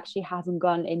 but actually hasn't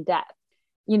gone in depth.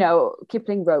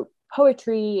 Kipling wrote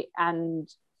poetry, and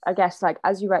I guess, like,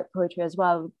 as you write poetry as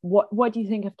well, what do you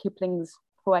think of Kipling's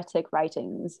poetic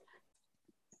writings?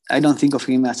 I don't think of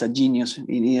him as a genius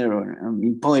in either or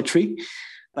in poetry,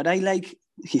 but I like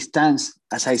his stance,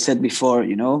 as I said before.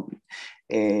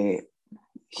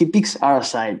 He picks our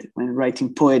side when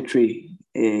writing poetry.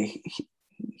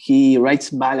 He writes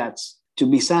ballads to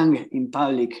be sung in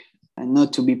public and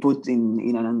not to be put in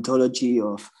an anthology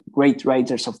of great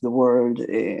writers of the world.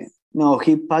 No,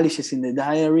 he publishes in the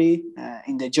diary,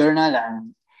 in the journal,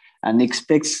 and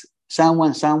expects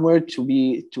someone somewhere to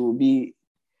be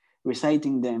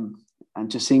reciting them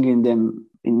and to singing them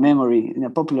in memory in a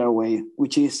popular way,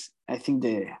 which is, I think,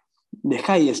 the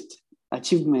highest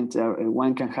achievement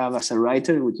one can have as a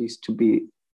writer, which is to be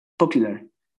popular.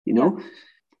 Yeah.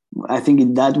 I think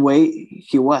in that way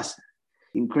he was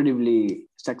incredibly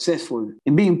successful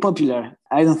in being popular.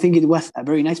 I don't think it was a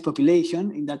very nice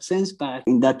population in that sense, but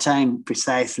in that time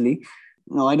precisely,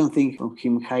 no, I don't think of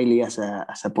him highly as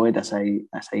a poet as I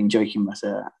enjoy him as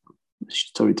a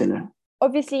storyteller.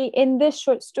 Obviously, in this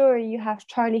short story, you have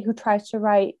Charlie who tries to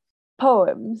write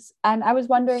poems, and I was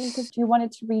wondering, because you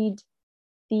wanted to read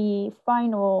the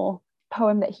final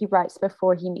poem that he writes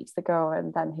before he meets the girl,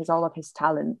 and then all of his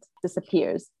talent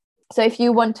disappears. So if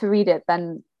you want to read it,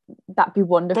 then that'd be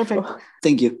wonderful. Perfect.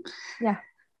 Thank you. Yeah.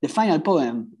 The final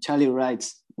poem Charlie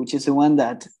writes, which is the one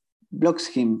that blocks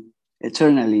him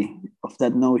eternally of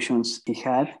that notions he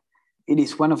had. It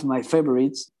is one of my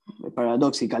favorites,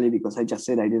 paradoxically, because I just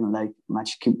said I didn't like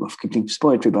much of Kipling's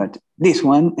poetry, but this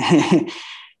one,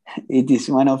 it is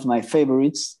one of my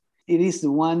favorites. It is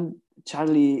the one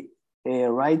Charlie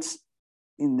writes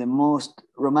in the most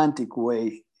romantic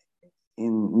way,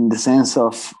 in the sense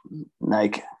of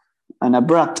like an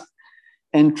abrupt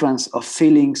entrance of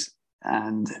feelings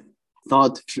and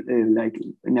thought, like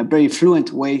in a very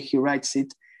fluent way he writes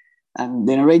it, and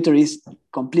the narrator is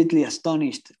completely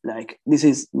astonished, like this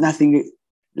is nothing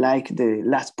like the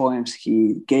last poems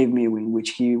he gave me, in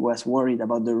which he was worried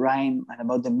about the rhyme and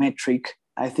about the metric.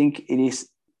 I think it is,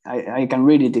 I can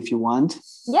read it if you want.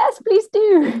 Yes, please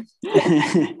do.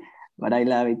 But I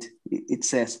love it. It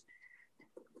says,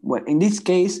 well, in this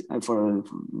case,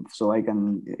 so I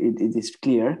can, it is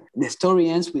clear. The story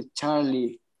ends with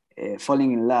Charlie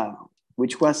falling in love,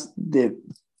 which was the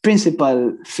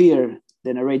principal fear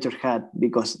the narrator had,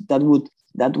 because that would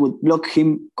block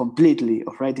him completely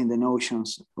of writing the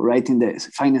notions, writing the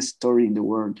finest story in the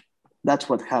world. That's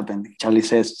what happened. Charlie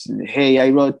says, "Hey, I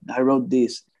wrote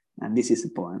this, and this is the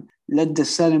poem. Let the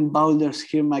sullen boulders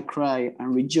hear my cry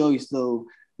and rejoice, though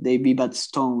they be but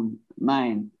stone.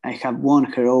 Mine, I have won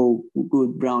her, oh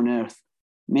good brown earth.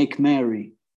 Make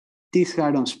merry, this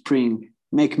heart on spring.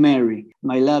 Make merry,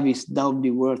 my love is doubly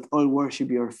worth all worship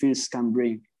your fields can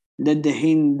bring. Let the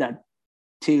hymn that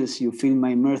tills you feel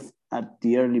my mirth at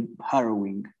the early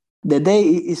harrowing. The day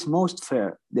is most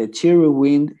fair, the cheery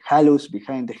wind hallows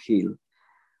behind the hill,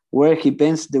 where he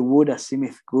bends the wood as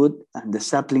seemeth good, and the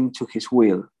sapling to his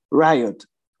will. Riot,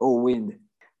 O wind,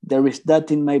 There is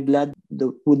that in my blood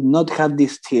that would not have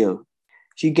this still.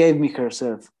 She gave me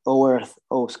herself, O earth,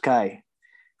 O sky,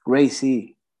 grey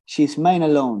sea. She is mine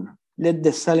alone. Let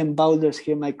the sullen boulders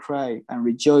hear my cry and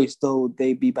rejoice though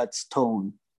they be but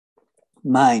stone.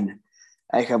 Mine,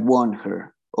 I have won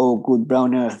her. O good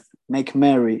brown earth, make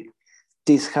merry.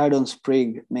 This heart on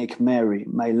spring, make merry.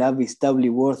 My love is doubly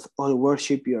worth all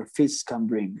worship your fists can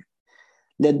bring.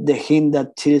 Let the hymn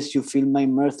that chills you fill my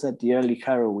mirth at the early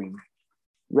harrowing.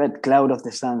 Red cloud of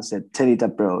the sunset, tell it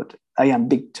abroad. I am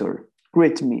victor.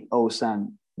 Greet me, O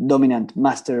sun, dominant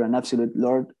master and absolute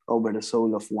lord over the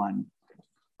soul of one.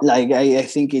 Like, I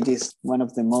think it is one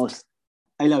of the most,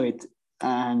 I love it.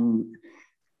 And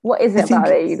what is it about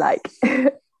it you like?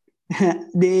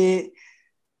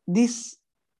 This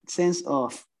sense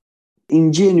of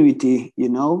ingenuity,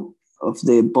 of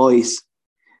the voice,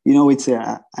 it's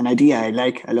an idea I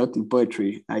like a lot in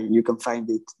poetry. You can find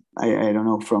it, I don't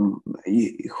know from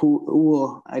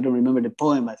who, I don't remember the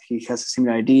poem, but he has a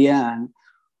similar idea.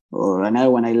 Or another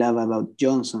one I love about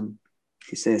Johnson.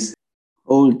 He says,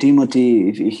 old Timothy,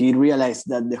 if he realized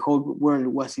that the whole world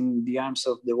was in the arms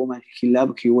of the woman he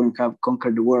loved, he wouldn't have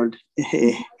conquered the world.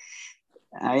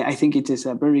 I think it is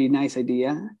a very nice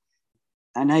idea.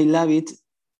 And I love it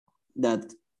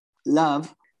that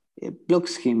love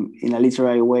blocks him in a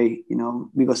literary way,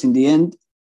 because in the end,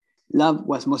 love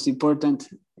was most important.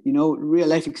 Real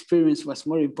life experience was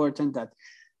more important than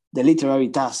the literary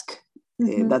task.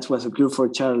 That was a clue for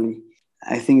Charlie.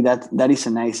 I think that is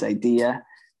a nice idea.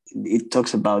 It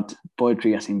talks about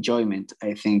poetry as enjoyment.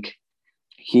 I think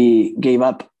he gave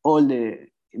up all the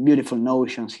beautiful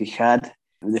notions he had,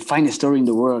 the finest story in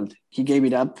the world. He gave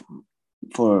it up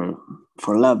for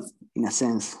love, in a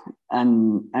sense.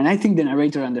 And I think the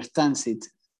narrator understands it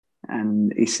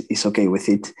and is okay with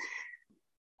it.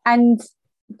 And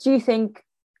do you think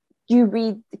you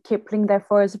read Kipling,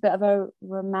 therefore, as a bit of a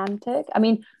romantic? I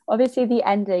mean, obviously the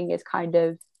ending is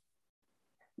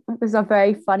there's a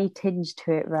very funny tinge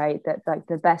to it, right? That like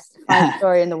the best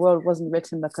story in the world wasn't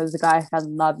written because the guy fell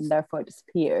in love and therefore it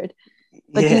disappeared.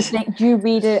 But yes. Do you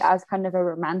read it as kind of a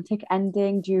romantic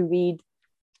ending? Do you read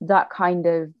that kind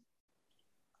of,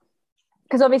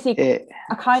 because obviously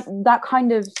that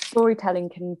kind of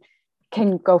storytelling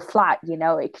can go flat,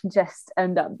 it can just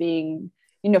end up being,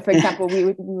 for example,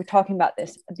 we were talking about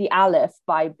this, The Aleph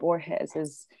by Borges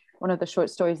is one of the short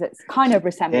stories that's kind of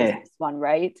resembles this one,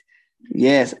 right?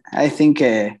 Yes, I think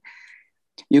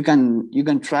you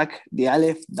can track The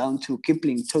Aleph down to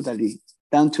Kipling totally,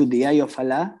 down to The Eye of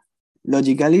Allah,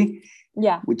 logically,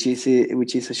 which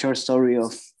is a short story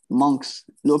of monks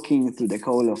looking through the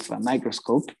hole of a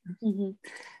microscope.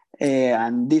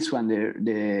 And this one,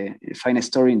 the finest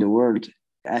story in the world,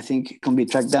 I think can be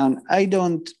tracked down. I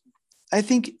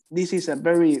think this is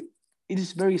it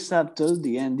is very subtle,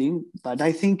 the ending, but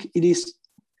I think it is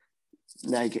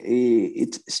like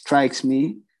it strikes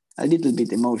me a little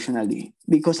bit emotionally,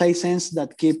 because I sense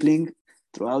that Kipling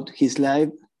throughout his life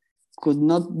could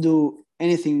not do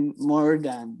anything more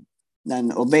than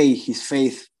obey his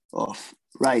faith of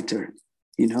writer.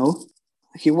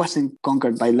 He wasn't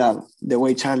conquered by love the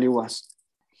way Charlie was.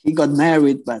 He got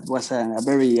married, but was a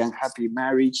very unhappy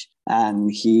marriage, and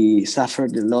he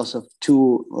suffered the loss of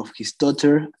two of his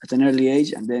daughter at an early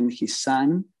age, and then his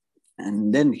son,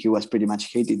 and then he was pretty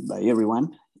much hated by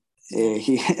everyone.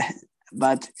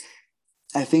 But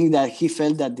I think that he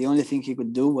felt that the only thing he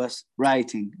could do was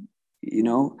writing,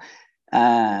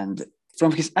 and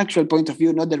from his actual point of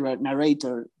view, not the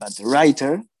narrator, but the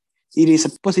writer, it is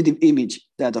a positive image,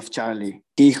 that of Charlie.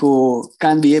 He who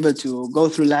can be able to go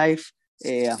through life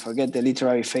and forget the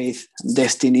literary faith,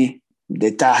 destiny,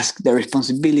 the task, the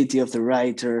responsibility of the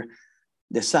writer,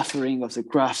 the suffering of the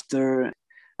crafter,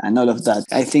 and all of that.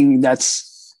 I think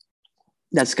that's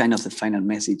kind of the final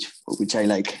message, which I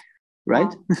like,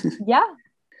 right? Yeah,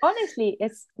 honestly,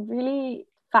 it's really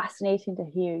fascinating to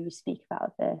hear you speak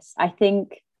about this. I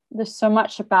think there's so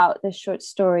much about this short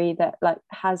story that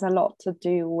has a lot to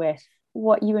do with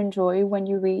what you enjoy when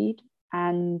you read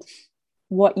and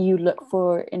what you look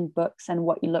for in books and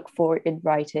what you look for in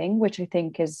writing, which I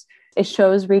think it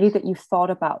shows really that you've thought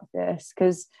about this,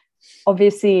 because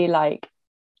obviously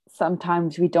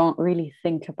sometimes we don't really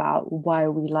think about why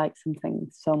we like something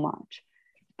so much,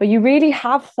 but you really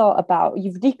have thought about,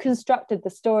 you've deconstructed the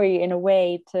story in a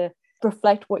way to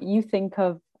reflect what you think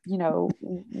of,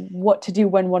 what to do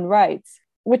when one writes,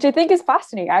 which I think is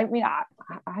fascinating. I mean,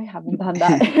 I haven't done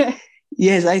that.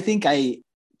 Yes, I think I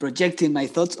projecting my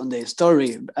thoughts on the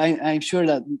story. I'm sure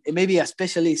that maybe a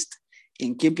specialist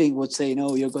in Kipling would say,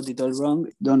 no, you got it all wrong.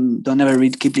 Don't ever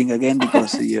read Kipling again,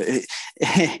 because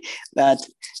but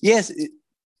yes,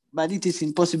 but it is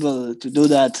impossible to do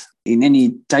that in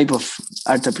any type of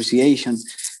art appreciation.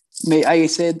 I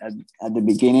said at the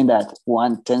beginning that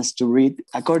one tends to read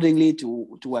accordingly to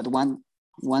what one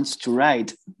wants to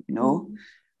write, you know. Mm-hmm.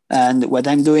 And what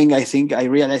I'm doing, I think I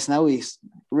realize now, is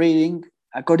reading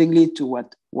accordingly to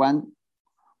what one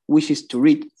wishes to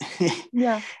read.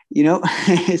 Yeah. You know,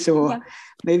 so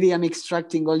maybe I'm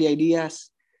extracting all the ideas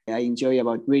I enjoy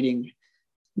about reading.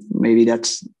 Maybe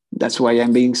that's why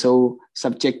I'm being so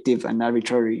subjective and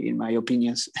arbitrary in my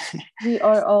opinions. We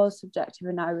are all subjective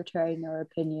and arbitrary in our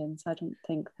opinions. I don't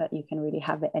think that you can really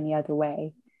have it any other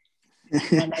way.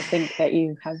 And I think that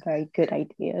you have very good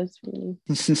ideas, really.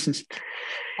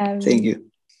 Thank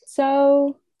you.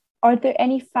 So, are there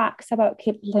any facts about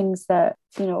Kipling's that,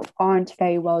 you know, aren't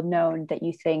very well known that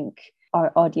you think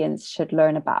our audience should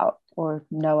learn about or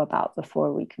know about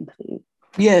before we conclude?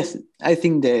 Yes, I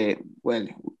think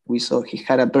we saw he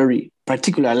had a very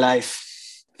particular life.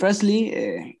 Firstly,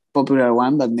 a popular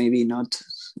one, but maybe not,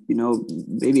 you know,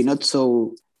 maybe not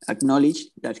so acknowledged,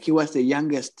 that he was the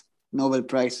youngest Nobel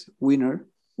Prize winner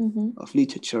of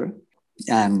literature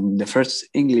and the first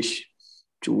English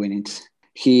to win it.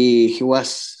 He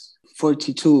was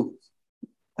 42,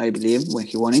 I believe, when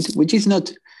he won it, which is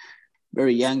not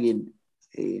very young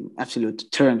in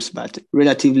absolute terms, but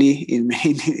relatively in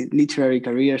literary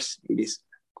careers, it is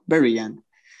very young.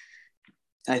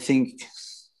 I think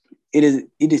it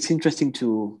is interesting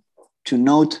to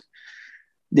note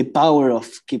the power of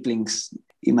Kipling's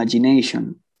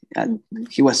imagination.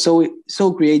 He was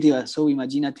so creative and so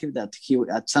imaginative that he,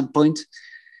 at some point,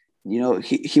 you know,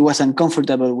 he was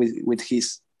uncomfortable with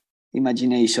his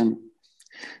imagination.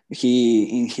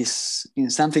 In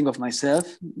Something of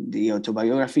Myself, the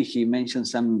autobiography, he mentioned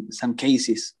some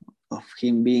cases of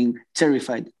him being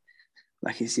terrified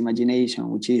by his imagination,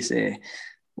 which is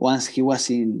once he was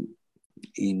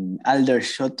in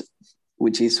Aldershot,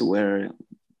 which is where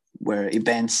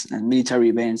events and military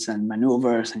events and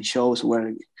maneuvers and shows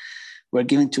were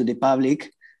given to the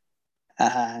public,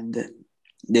 and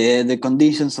the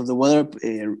conditions of the weather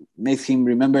made him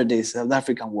remember the South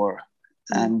African War,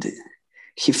 and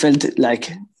he felt like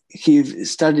he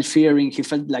started fearing. He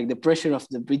felt like the pressure of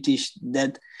the British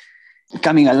dead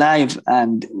coming alive,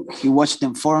 and he watched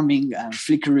them forming and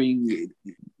flickering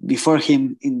before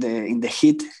him in the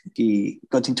heat. He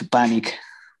got into panic.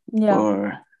 Yeah.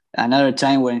 Or another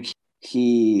time when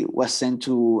he was sent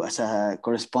as a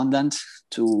correspondent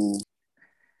to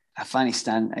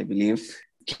Afghanistan, I believe.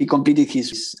 He completed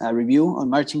his review on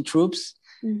marching troops,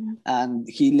 and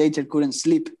he later couldn't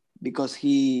sleep because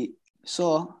he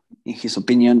saw, in his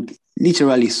opinion,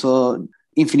 literally saw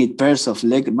infinite pairs of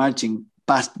leg marching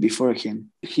past before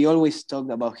him. He always talked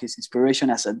about his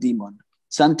inspiration as a demon.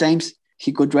 Sometimes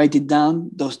he could write it down,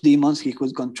 those demons, he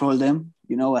could control them,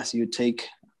 you know, as you take,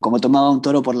 como tomaba un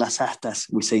toro por las astas,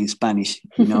 we say in Spanish,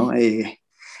 you know.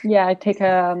 Yeah, I take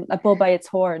a bull by its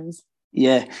horns.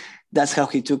 Yeah, that's how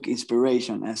he took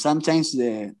inspiration. And sometimes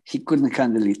he couldn't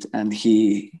handle it, and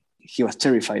he was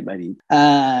terrified by it.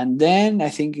 And then I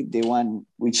think the one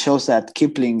which shows that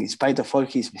Kipling, in spite of all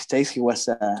his mistakes, he was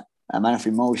a man of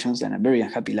emotions and a very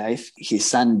unhappy life. His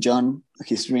son, John,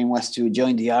 his dream was to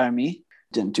join the army,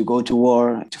 then to go to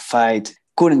war, to fight.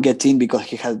 Couldn't get in because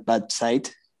he had bad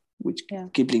sight, which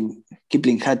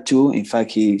Kipling had too. In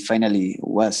fact, he finally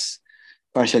was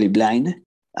partially blind.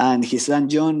 And his son,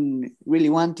 John, really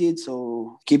wanted,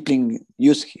 so Kipling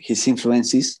used his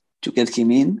influences to get him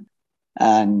in.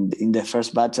 And in the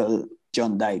first battle,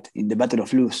 John died in the Battle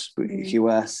of Loos. He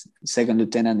was second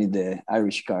lieutenant in the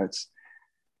Irish Guards.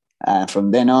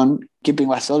 From then on, Kipling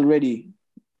was already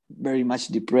very much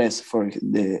depressed for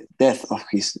the death of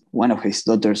one of his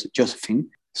daughters, Josephine.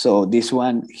 So this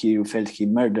one, he felt he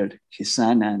murdered his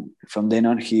son. And from then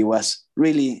on, he was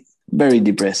really very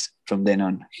depressed. From then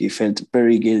on, he felt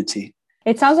very guilty.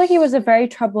 It sounds like he was a very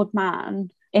troubled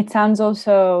man. It sounds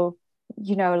also,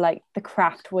 you know, like the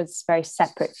craft was very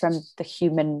separate from the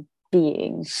human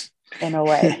being in a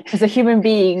way, because a human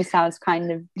being sounds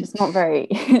kind of just not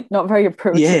very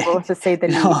approachable, to say the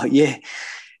least.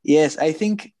 Yes, I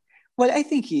think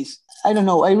he's, I don't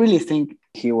know, I really think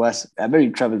he was a very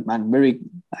troubled man, very,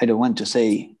 I don't want to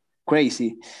say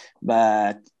crazy,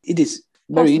 but it is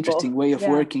very interesting way of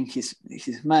working his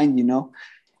mind, you know.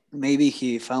 Maybe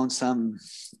he found some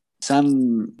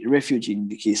refuge in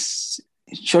his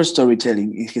short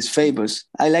storytelling, in his fables.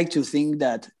 I like to think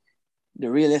that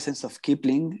the real essence of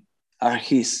Kipling are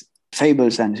his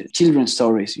fables and children's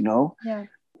stories, you know,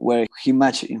 where he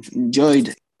much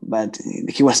enjoyed, but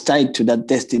he was tied to that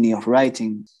destiny of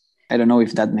writing. I don't know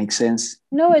if that makes sense.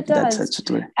 No, it does.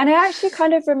 And it actually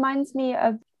kind of reminds me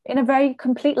of in a very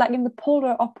complete, like in the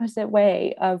polar opposite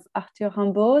way of Arthur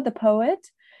Rimbaud, the poet,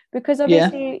 because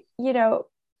obviously, you know,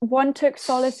 one took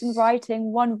solace in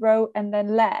writing, one wrote and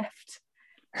then left.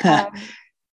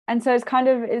 And so it's kind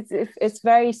of, it's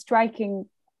very striking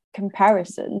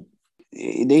comparison.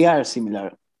 They are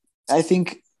similar. I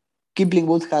think Kipling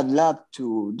would have loved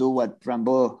to do what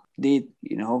Rimbaud did,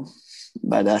 you know,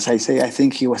 but as I say, I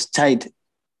think he was tied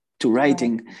to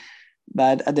writing. Right.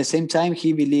 But at the same time,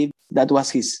 he believed that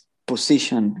was his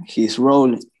position, his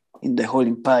role in the whole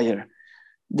empire.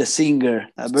 The singer,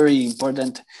 a very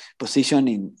important position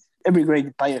in every great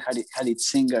empire had its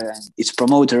singer and its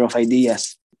promoter of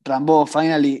ideas. Rimbaud,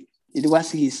 finally, it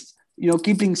was his, you know,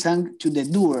 Kipling sang to the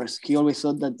doers. He always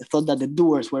thought that the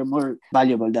doers were more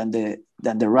valuable than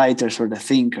the writers or the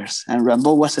thinkers. And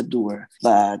Rimbaud was a doer,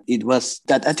 but it was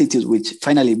that attitude which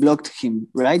finally blocked him,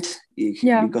 right?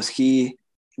 Because he,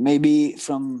 maybe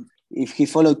if he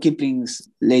followed Kipling's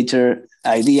later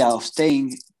idea of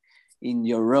staying in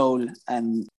your role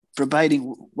and providing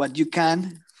what you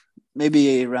can,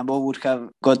 maybe Rimbaud would have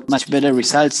got much better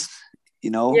results, you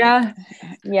know.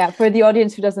 Yeah, for the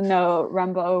audience who doesn't know,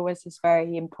 Rimbaud was this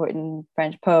very important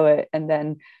French poet and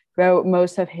then wrote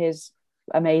most of his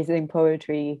amazing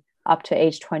poetry up to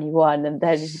age 21, and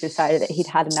then he decided that he'd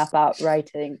had enough out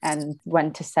writing and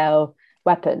went to sell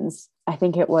weapons. I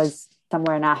think it was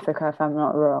somewhere in Africa, if I'm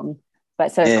not wrong.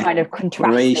 But so it's kind of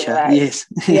contrasting. Yes.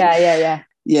 Yeah.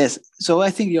 Yes. So I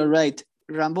think you're right.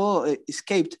 Rimbaud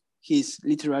escaped his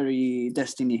literary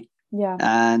destiny. Yeah.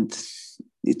 And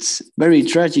it's very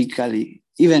tragically,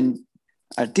 even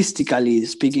artistically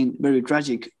speaking, very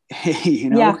tragic. You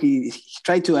know, he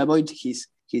tried to avoid his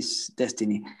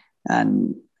destiny,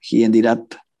 and he ended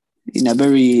up in a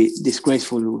very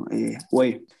disgraceful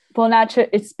way. Well, Nacho,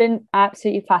 it's been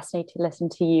absolutely fascinating to listen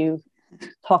to you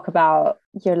talk about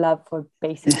your love for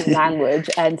basically language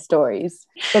and stories.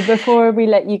 But before we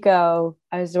let you go,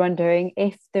 I was wondering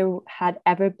if there had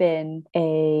ever been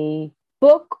a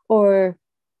book or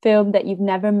film that you've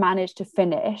never managed to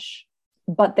finish,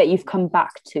 but that you've come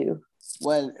back to.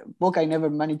 Well, book I never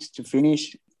managed to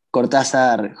finish,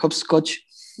 Cortázar Hopscotch,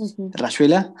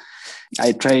 Rayuela.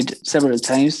 I tried several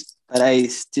times, but I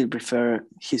still prefer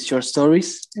his short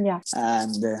stories. Yeah.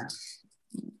 And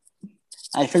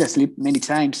I fell asleep many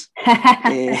times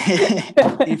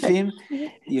in film,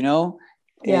 you know.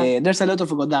 There's a lot of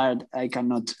Godard I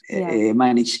cannot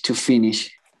manage to finish.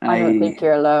 I don't think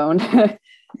you're alone.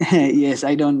 Yes,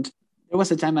 I don't. There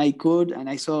was a time I could, and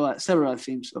I saw several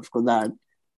films of Godard,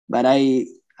 but I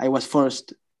was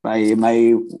forced by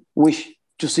my wish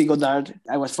to see Godard.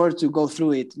 I was forced to go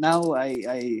through it. Now,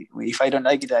 if I don't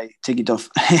like it, I take it off.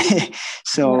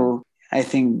 So I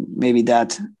think maybe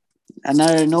that.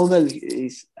 Another novel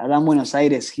is Adán Buenos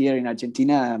Aires here in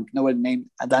Argentina, a novel named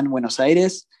Adán Buenos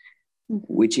Aires,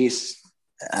 which is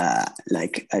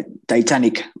like a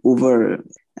Titanic over,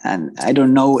 and I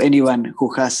don't know anyone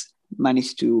who has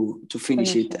managed to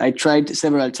finish it. I tried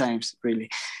several times,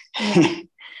 really.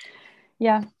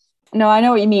 Yeah. No, I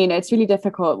know what you mean. It's really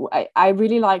difficult. I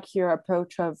really like your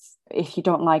approach of, if you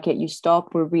don't like it, you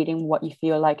stop. We're reading what you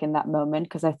feel like in that moment,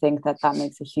 because I think that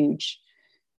makes a huge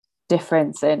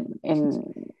difference in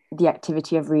the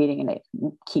activity of reading, and it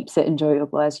keeps it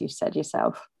enjoyable, as you said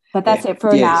yourself. But that's it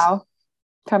for now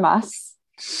from us.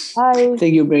 Bye.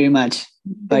 Thank you very much.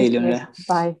 Bye, Leonora.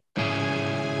 Bye.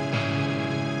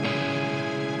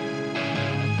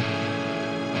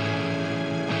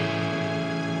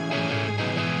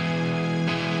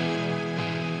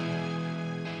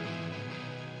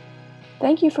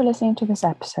 Thank you for listening to this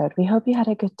episode. We hope you had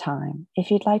a good time.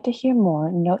 If you'd like to hear more,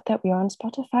 note that we are on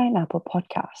Spotify and Apple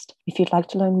Podcast. If you'd like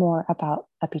to learn more about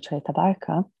La Picholeta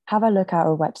Barca, have a look at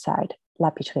our website,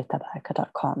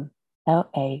 lapicholetabarca.com,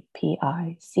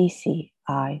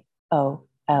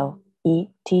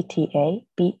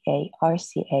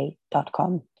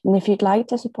 LAPICCIOLETTABARCA.com. And if you'd like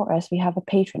to support us, we have a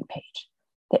Patreon page.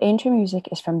 The intro music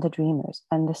is from The Dreamers,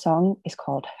 and the song is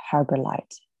called Harbor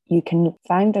Lights. You can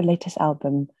find their latest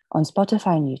album on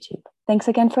Spotify and YouTube. Thanks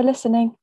again for listening.